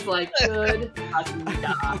embarrassment. I was like, good fucking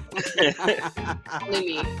God.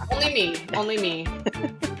 Only me.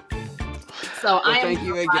 So thank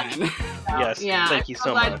you again. Yes, thank you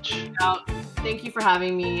so much. Thank you for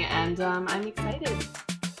having me, and I'm excited.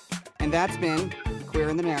 And that's been Queer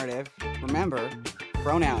in the Narrative. Remember,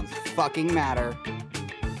 pronouns fucking matter.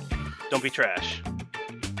 Don't be trash.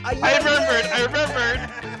 I remembered.